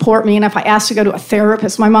one to support me. And if I asked to go to a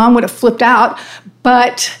therapist, my mom would have flipped out.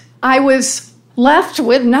 But I was left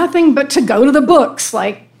with nothing but to go to the books,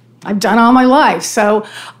 like I've done all my life. So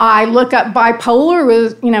I look up bipolar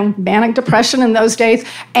with, manic depression in those days,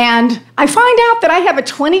 and I find out that I have a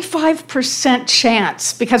 25%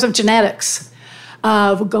 chance because of genetics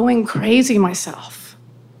of going crazy myself.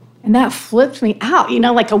 And that flipped me out,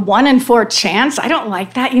 like a 1 in 4 chance. I don't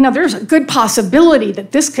like that. There's a good possibility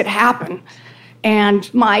that this could happen.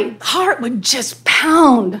 And my heart would just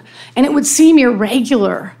pound, and it would seem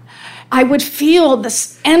irregular. I would feel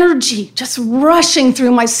this energy just rushing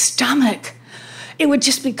through my stomach. It would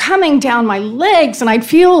just be coming down my legs, and I'd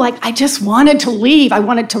feel like I just wanted to leave. I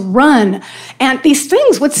wanted to run. And these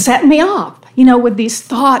things would set me off, with these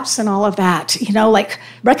thoughts and all of that, like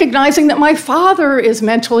recognizing that my father is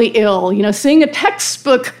mentally ill, seeing a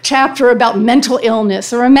textbook chapter about mental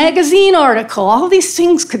illness or a magazine article. All these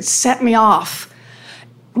things could set me off.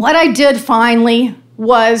 What I did finally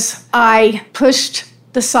was I pushed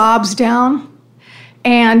the sobs down,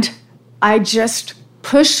 and I just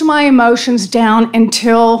pushed my emotions down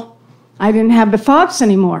until I didn't have the thoughts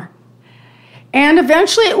anymore. And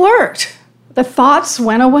eventually it worked. The thoughts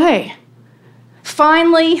went away.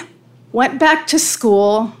 Finally, went back to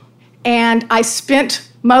school, and I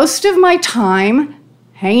spent most of my time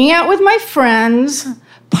hanging out with my friends,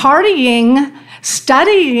 partying,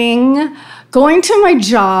 studying, going to my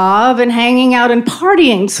job and hanging out and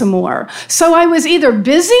partying some more. So I was either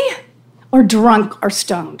busy or drunk or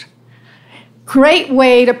stoned. Great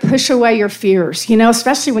way to push away your fears,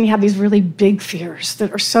 especially when you have these really big fears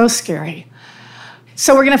that are so scary.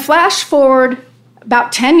 So we're going to flash forward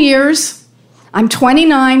about 10 years. I'm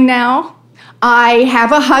 29 now. I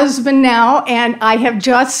have a husband now, and I have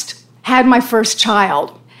just had my first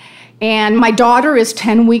child. And my daughter is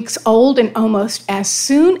 10 weeks old, and almost as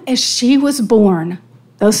soon as she was born,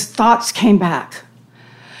 those thoughts came back.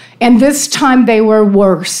 And this time they were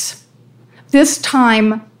worse. This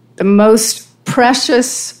time, the most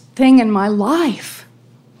precious thing in my life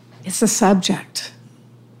is the subject.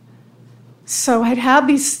 So I'd have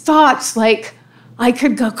these thoughts like I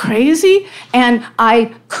could go crazy and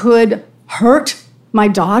I could hurt my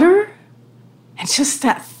daughter. And just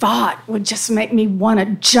that thought would just make me want to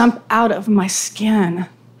jump out of my skin.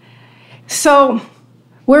 So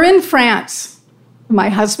we're in France. My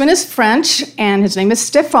husband is French, and his name is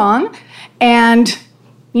Stéphane. And,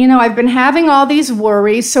 I've been having all these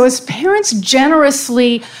worries. So his parents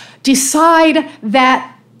generously decide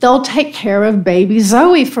that they'll take care of baby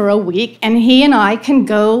Zoe for a week, and he and I can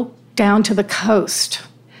go down to the coast.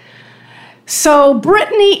 So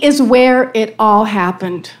Brittany is where it all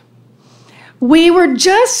happened. We were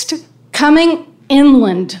just coming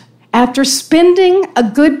inland after spending a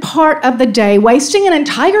good part of the day, wasting an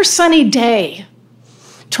entire sunny day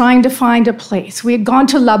trying to find a place. We had gone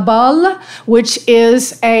to La Balle, which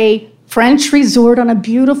is a French resort on a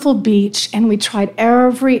beautiful beach, and we tried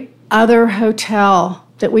every other hotel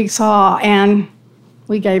that we saw, and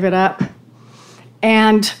we gave it up.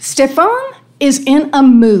 And Stéphane is in a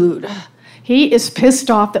mood. He is pissed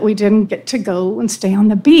off that we didn't get to go and stay on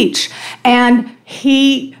the beach. And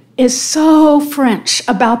he is so French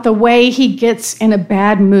about the way he gets in a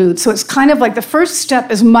bad mood. So it's kind of like the first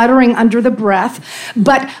step is muttering under the breath,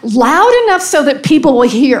 but loud enough so that people will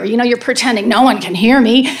hear. You're pretending no one can hear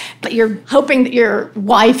me, but you're hoping that your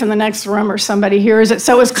wife in the next room or somebody hears it.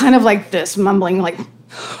 So it's kind of like this, mumbling like,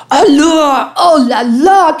 alors, oh là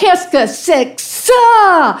là, qu'est-ce que c'est que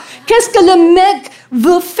ça? Qu'est-ce que le mec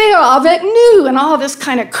veut faire avec nous? And all this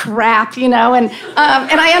kind of crap, and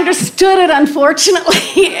I understood it,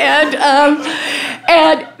 unfortunately.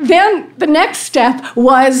 And then the next step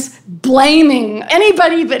was blaming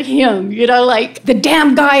anybody but him, like the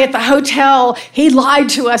damn guy at the hotel, he lied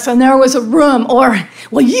to us and there was a room, or,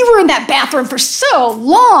 well, you were in that bathroom for so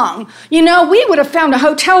long, we would have found a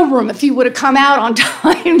hotel room if you would have come out on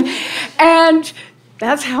time. And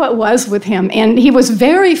that's how it was with him. And he was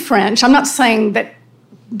very French. I'm not saying that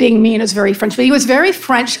being mean is very French, but he was very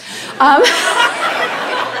French.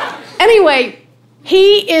 Anyway,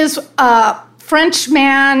 he is a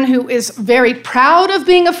Frenchman who is very proud of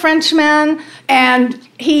being a Frenchman, and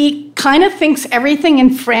he kind of thinks everything in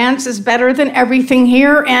France is better than everything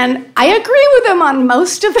here. And I agree with him on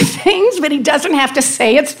most of the things, but he doesn't have to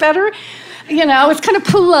say it's better. It's kind of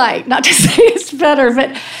polite not to say it's better,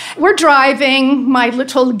 but we're driving, my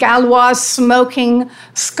little Gaulois smoking,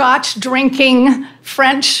 Scotch drinking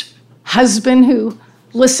French husband who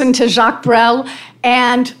listened to Jacques Brel,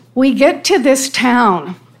 and we get to this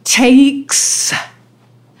town, Taix.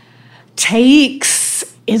 Taix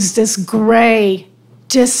is this gray,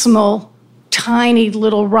 dismal, tiny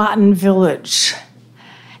little rotten village,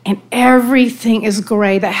 and everything is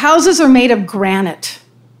gray. The houses are made of granite.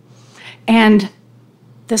 And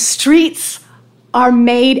the streets are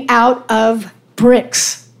made out of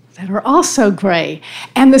bricks that are also gray.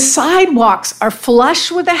 And the sidewalks are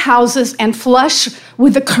flush with the houses and flush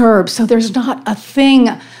with the curbs. So there's not a thing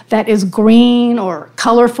that is green or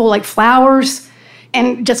colorful like flowers.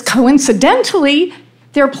 And just coincidentally,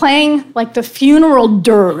 they're playing like the funeral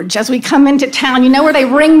dirge as we come into town, where they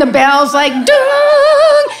ring the bells like,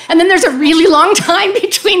 dung! And then there's a really long time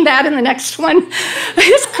between that and the next one.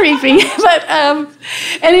 It's creepy. But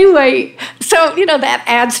anyway, so, that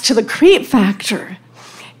adds to the creep factor.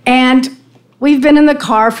 And we've been in the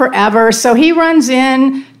car forever. So he runs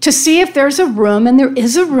in to see if there's a room, and there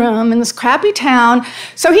is a room in this crappy town.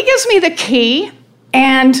 So he gives me the key,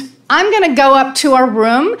 and I'm going to go up to our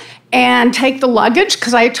room and take the luggage,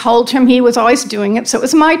 because I told him he was always doing it, so it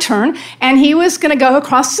was my turn. And he was going to go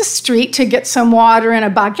across the street to get some water and a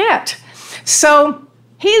baguette. So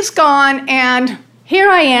he's gone, and here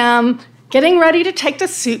I am getting ready to take the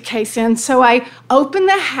suitcase in. So I open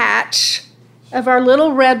the hatch of our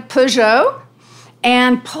little red Peugeot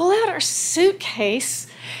and pull out our suitcase,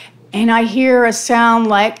 and I hear a sound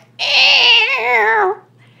like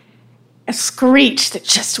a screech that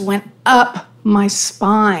just went up my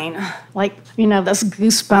spine, like, those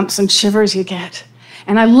goosebumps and shivers you get.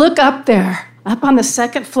 And I look up there, up on the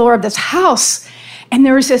second floor of this house, and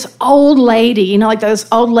there's this old lady, like those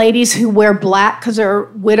old ladies who wear black because they're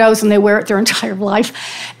widows and they wear it their entire life.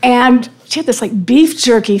 And she had this like beef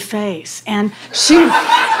jerky face, and she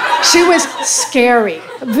was scary,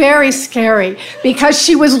 very scary, because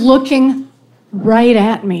she was looking right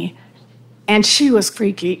at me. And she was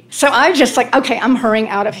freaky. So I just like, okay, I'm hurrying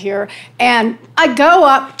out of here. And I go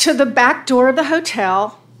up to the back door of the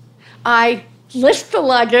hotel. I lift the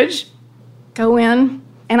luggage, go in,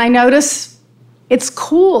 and I notice it's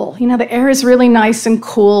cool. You know, the air is really nice and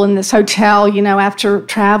cool in this hotel, you know, after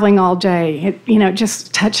traveling all day,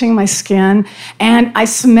 just touching my skin. And I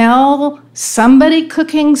smell somebody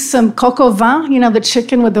cooking some coq au vin, you know, the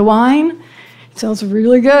chicken with the wine. It smells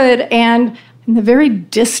really good. And in the very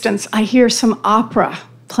distance, I hear some opera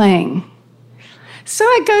playing. So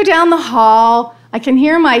I go down the hall. I can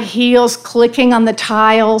hear my heels clicking on the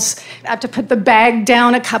tiles. I have to put the bag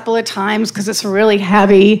down a couple of times because it's really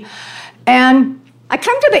heavy. And I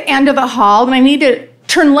come to the end of the hall, and I need to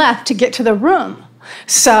turn left to get to the room.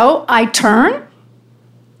 So I turn,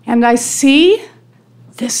 and I see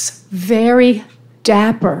this very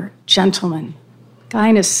dapper gentleman, guy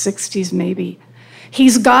in his 60s maybe.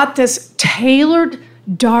 He's got this tailored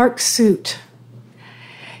dark suit.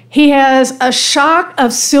 He has a shock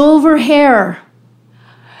of silver hair.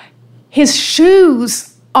 His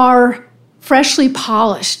shoes are freshly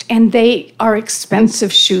polished, and they are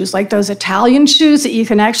expensive shoes, like those Italian shoes that you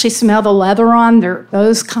can actually smell the leather on. They're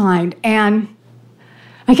those kind. And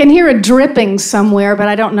I can hear a dripping somewhere, but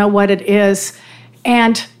I don't know what it is.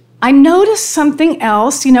 And I noticed something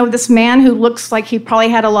else, you know, this man who looks like he probably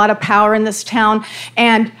had a lot of power in this town,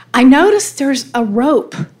 and I noticed there's a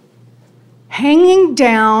rope hanging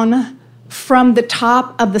down from the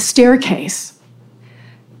top of the staircase.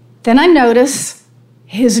 Then I notice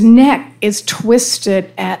his neck is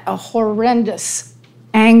twisted at a horrendous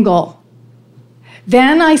angle.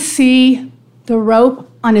 Then I see the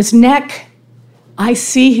rope on his neck. I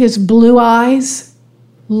see his blue eyes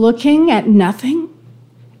looking at nothing.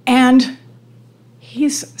 And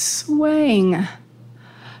he's swaying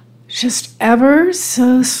just ever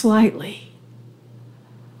so slightly.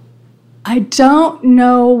 I don't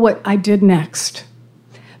know what I did next.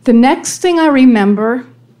 The next thing I remember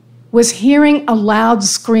was hearing a loud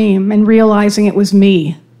scream and realizing it was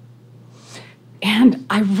me. And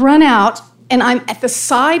I run out, and I'm at the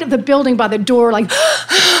side of the building by the door, like,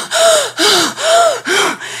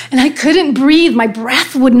 and I couldn't breathe. My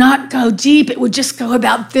breath would not go deep. It would just go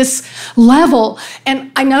about this level.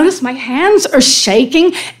 And I noticed my hands are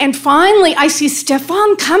shaking. And finally, I see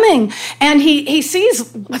Stefan coming. And he sees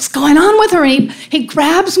what's going on with her. And he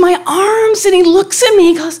grabs my arms and he looks at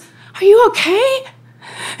me. He goes, "Are you okay?"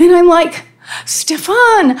 And I'm like,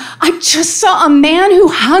 "Stefan, I just saw a man who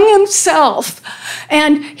hung himself."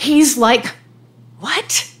 And he's like,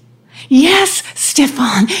 "What?" "Yes,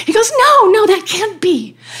 Stefan." He goes, No, that can't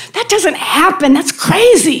be. That doesn't happen. That's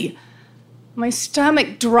crazy." My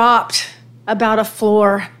stomach dropped about a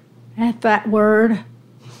floor at that word.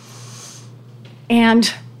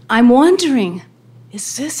 And I'm wondering,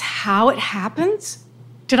 is this how it happens?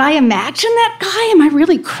 Did I imagine that guy? Am I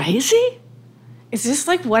really crazy? Is this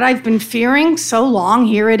like what I've been fearing so long?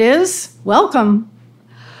 Here it is. Welcome.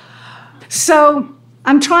 So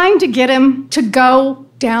I'm trying to get him to go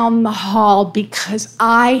down the hall because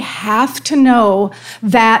I have to know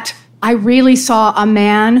that I really saw a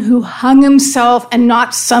man who hung himself and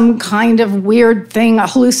not some kind of weird thing, a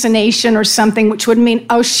hallucination or something, which would mean,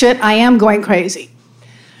 oh shit, I am going crazy.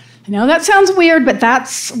 I know that sounds weird, but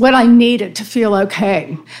that's what I needed to feel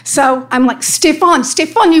okay. So I'm like, Stefan,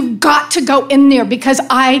 you've got to go in there because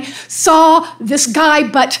I saw this guy,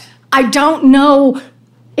 but I don't know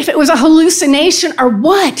if it was a hallucination or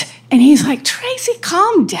what. And he's like, "Tracy,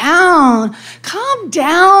 calm down.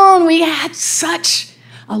 We had such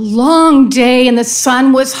a long day and the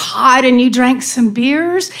sun was hot and you drank some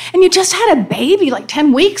beers and you just had a baby like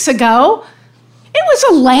 10 weeks ago. It was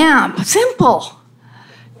a lamp, simple."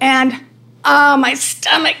 And my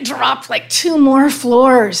stomach dropped like 2 more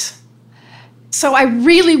floors. So I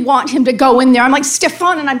really want him to go in there. I'm like,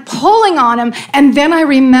 "Stefan," and I'm pulling on him. And then I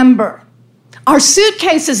remember, our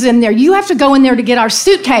suitcase is in there. You have to go in there to get our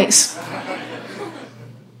suitcase.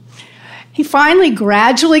 He finally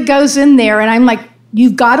gradually goes in there, and I'm like,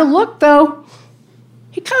 "You've got to look, though."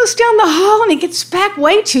 He goes down the hall, and he gets back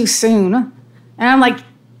way too soon. And I'm like,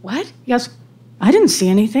 "What?" He goes, "I didn't see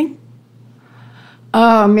anything."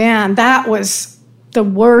 Oh, man, that was the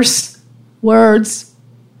worst words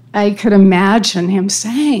I could imagine him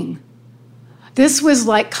saying. This was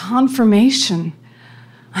like confirmation.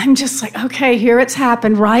 I'm just like, okay, here it's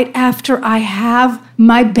happened right after I have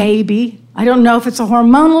my baby. I don't know if it's a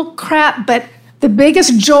hormonal crap, but the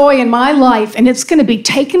biggest joy in my life, and it's going to be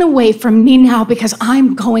taken away from me now because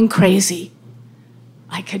I'm going crazy.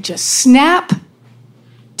 I could just snap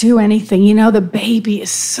do anything. You know, the baby is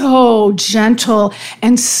so gentle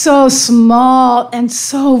and so small and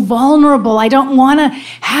so vulnerable. I don't want to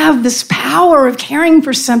have this power of caring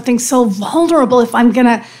for something so vulnerable if I'm going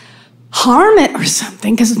to harm it or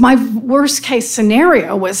something, because my worst case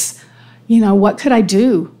scenario was, you know, what could I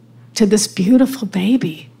do to this beautiful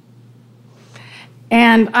baby?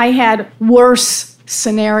 And I had worse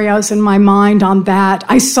scenarios in my mind on that.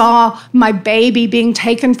 I saw my baby being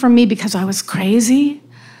taken from me because I was crazy.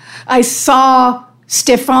 I saw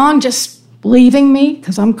Stefan just leaving me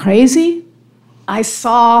because I'm crazy. I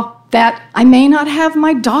saw that I may not have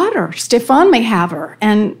my daughter. Stefan may have her,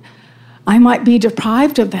 and I might be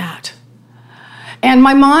deprived of that. And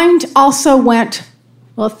my mind also went,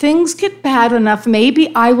 well, if things get bad enough,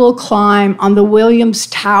 maybe I will climb on the Williams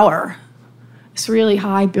Tower. It's a really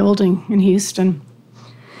high building in Houston.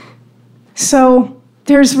 So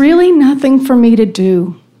there's really nothing for me to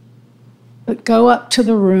do but go up to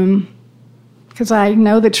the room because I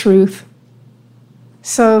know the truth.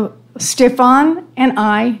 So Stefan and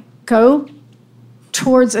I go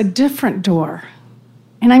towards a different door.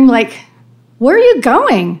 And I'm like, where are you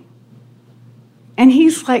going? And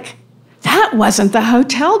he's like, that wasn't the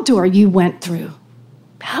hotel door you went through.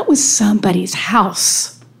 That was somebody's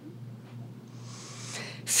house.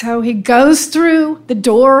 So he goes through the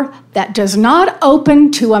door that does not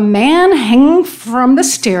open to a man hanging from the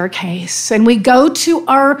staircase. And we go to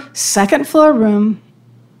our second floor room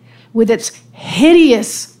with its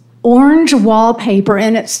hideous orange wallpaper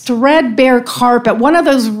and its threadbare carpet. One of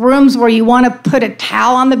those rooms where you want to put a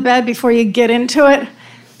towel on the bed before you get into it.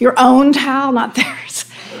 Your own towel, not theirs.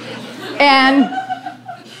 And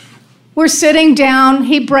we're sitting down.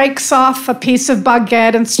 He breaks off a piece of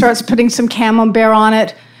baguette and starts putting some camembert on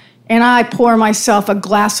it. And I pour myself a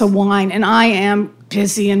glass of wine, and I am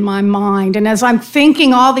busy in my mind. And as I'm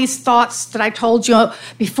thinking all these thoughts that I told you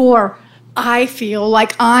before, I feel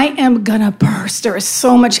like I am gonna burst. There is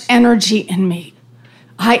so much energy in me.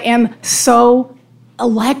 I am so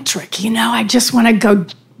electric, you know. I just want to go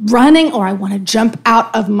running, or I want to jump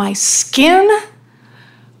out of my skin,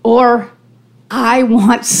 or I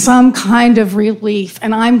want some kind of relief,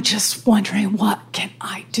 and I'm just wondering, what can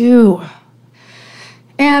I do?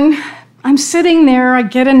 And I'm sitting there, I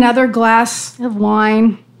get another glass of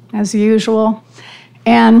wine, as usual,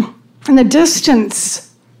 and in the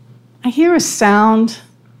distance, I hear a sound.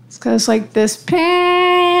 It goes like this,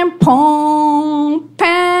 pam, pong,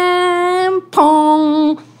 pam,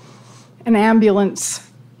 pong. An ambulance.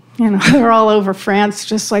 You know, they're all over France,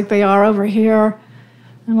 just like they are over here.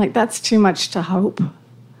 I'm like, that's too much to hope.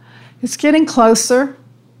 It's getting closer.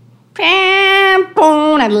 Pam,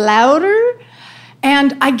 boom, and louder.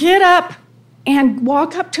 And I get up and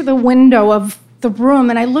walk up to the window of the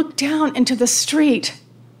room, and I look down into the street,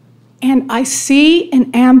 and I see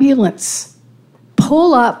an ambulance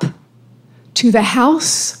pull up to the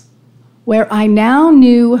house where I now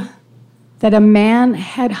knew that a man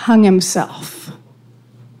had hung himself.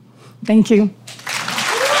 Thank you.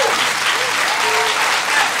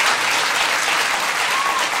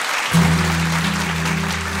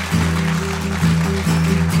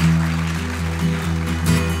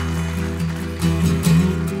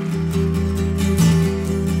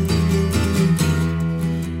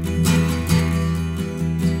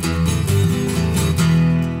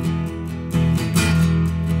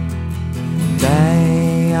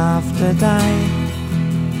 Day after day,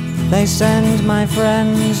 they send my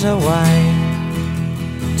friends away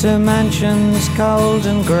to mansions cold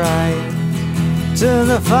and grey, to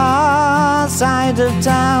the far side of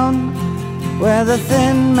town, where the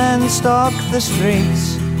thin men stalk the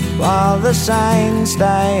streets while the sane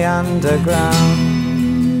stay underground.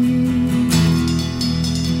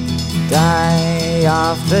 Day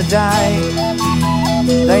after day,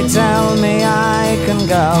 they tell me I can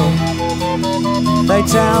go, they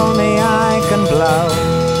tell me I can blow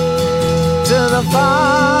to the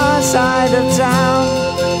far side of town,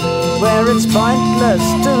 where it's pointless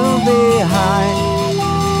to be high,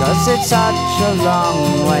 'cause it's such a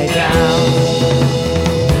long way down.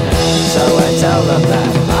 So I tell them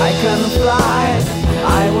that I can fly,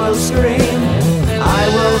 I will scream, I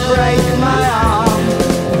will break my arm,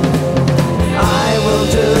 I will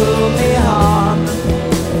do me harm.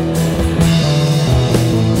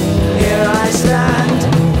 Here I stand,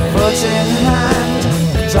 foot in hand,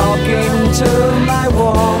 talking to my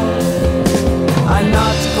wall. I'm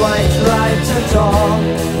not quite right at all,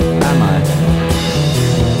 am I?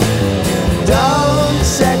 Don't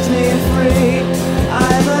set me free,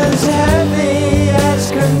 I'm as heavy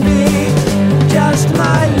as can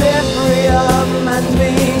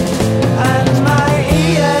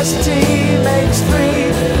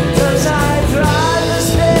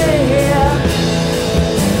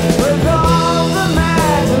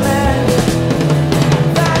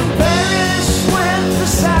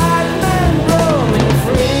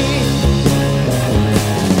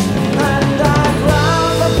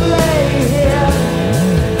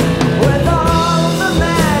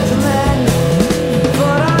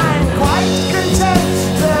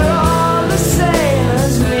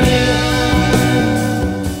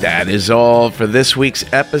is all for this week's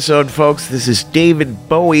episode, folks. This is David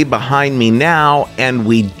Bowie behind me now, and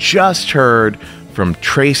we just heard from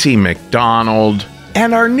Tracy McDonald.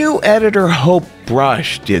 And our new editor, Hope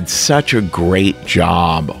Brush, did such a great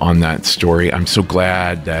job on that story. I'm so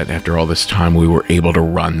glad that after all this time, we were able to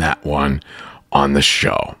run that one on the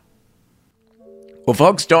show. Well,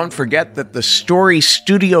 folks, don't forget that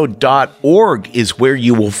thestorystudio.org is where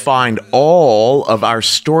you will find all of our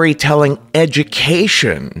storytelling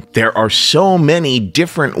education. There are so many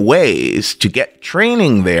different ways to get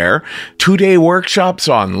training there. 2-day workshops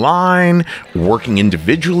online, working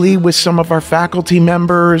individually with some of our faculty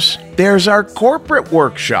members. There's our corporate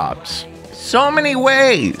workshops. So many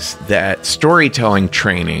ways that storytelling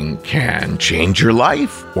training can change your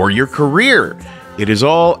life or your career. It is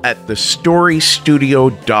all at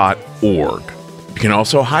thestorystudio.org. You can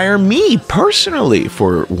also hire me personally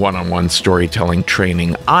for one-on-one storytelling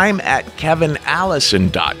training. I'm at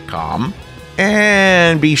kevinallison.com.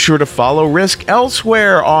 And be sure to follow Risk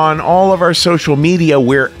elsewhere on all of our social media.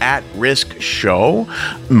 We're at Risk Show.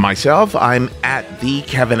 Myself, I'm at the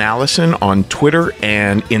Kevin Allison on Twitter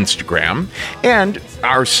and Instagram. And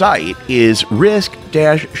our site is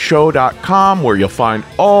risk-show.com, where you'll find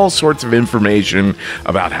all sorts of information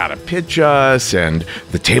about how to pitch us and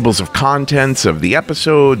the tables of contents of the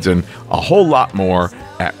episodes and a whole lot more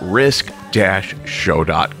at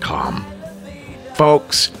risk-show.com.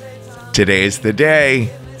 Folks, today's the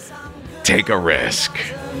day. Take a risk.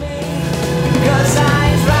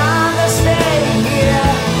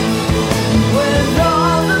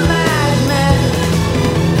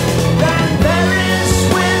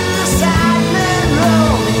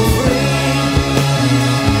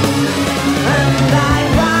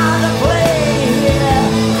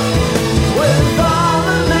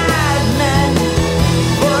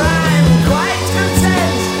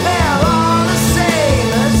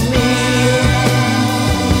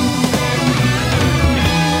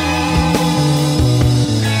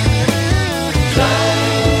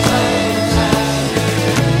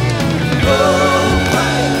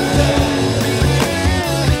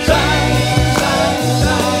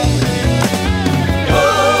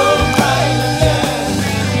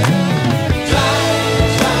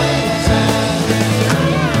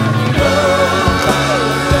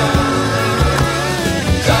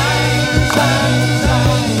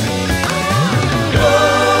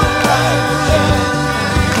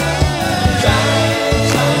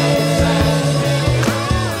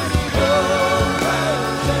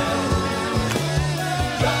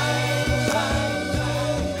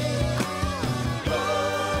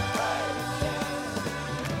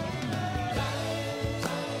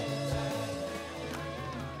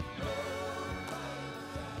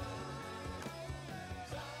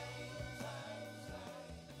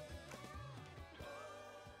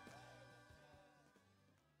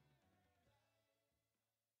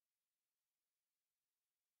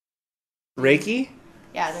 Reiki?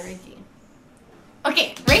 Yeah, the Reiki.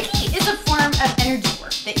 Okay, Reiki is a form of energy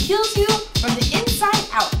work that heals you from the inside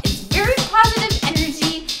out. It's very positive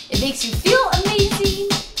energy. It makes you feel amazing.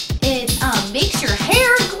 It makes your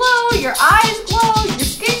hair glow, your eyes glow, your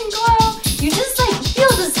skin glow. You just feel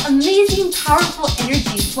this amazing, powerful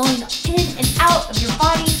energy flowing in and out of your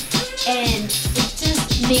body, and it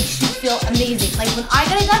just makes you feel amazing. Like when I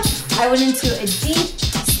got it done, I went into a deep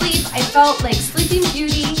sleep. I felt like Sleeping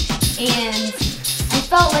Beauty. And I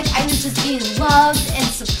felt like I was just being loved and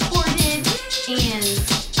supported, and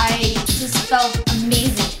I just felt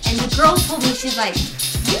amazing. And the girl told me, she's like,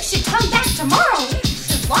 you should come back tomorrow. You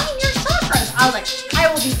should line your chakras. I was like, I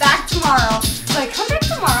will be back tomorrow. So I come back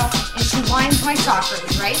tomorrow, and she lines my chakras,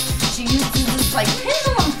 right? She uses this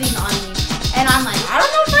pendulum thing on me. And I'm like, I don't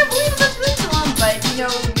know if I believe in the pendulum, but your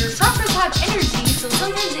chakras have energy, so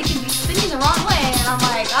sometimes they can be spinning the wrong way. And I'm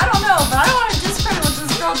like, I don't know, but I don't want to discredit what this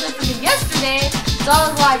girl did for me yesterday. So I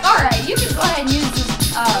was like, alright, you can go ahead and use this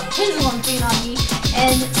pendulum thing on me.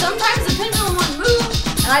 And sometimes the pendulum would move,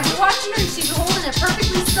 and I'd be watching her, and she'd be holding it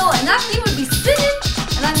perfectly still, and that thing would be spinning.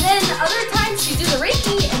 And then other times she'd do the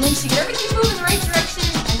Reiki, and then she'd get everything moving in the right direction.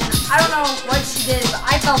 And then I don't know what she did, but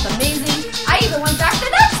I felt amazing. I even went back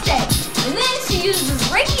the next day. And then she used this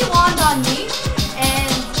Reiki wand on me,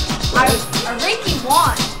 and a Reiki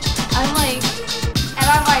wand. I'm like,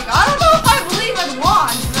 I don't know if I believe in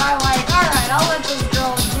wands, but I'm like, alright, I'll let this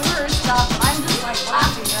girl do her stuff. I'm just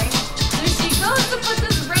laughing, right? So she goes to put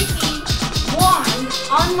this Reiki wand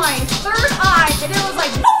on my third eye, and it was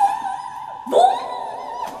like,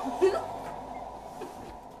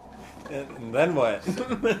 and then what?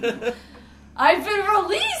 I've been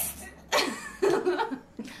released!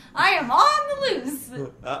 I am on the loose.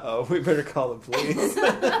 the... Uh-oh, we better call the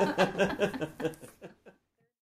police.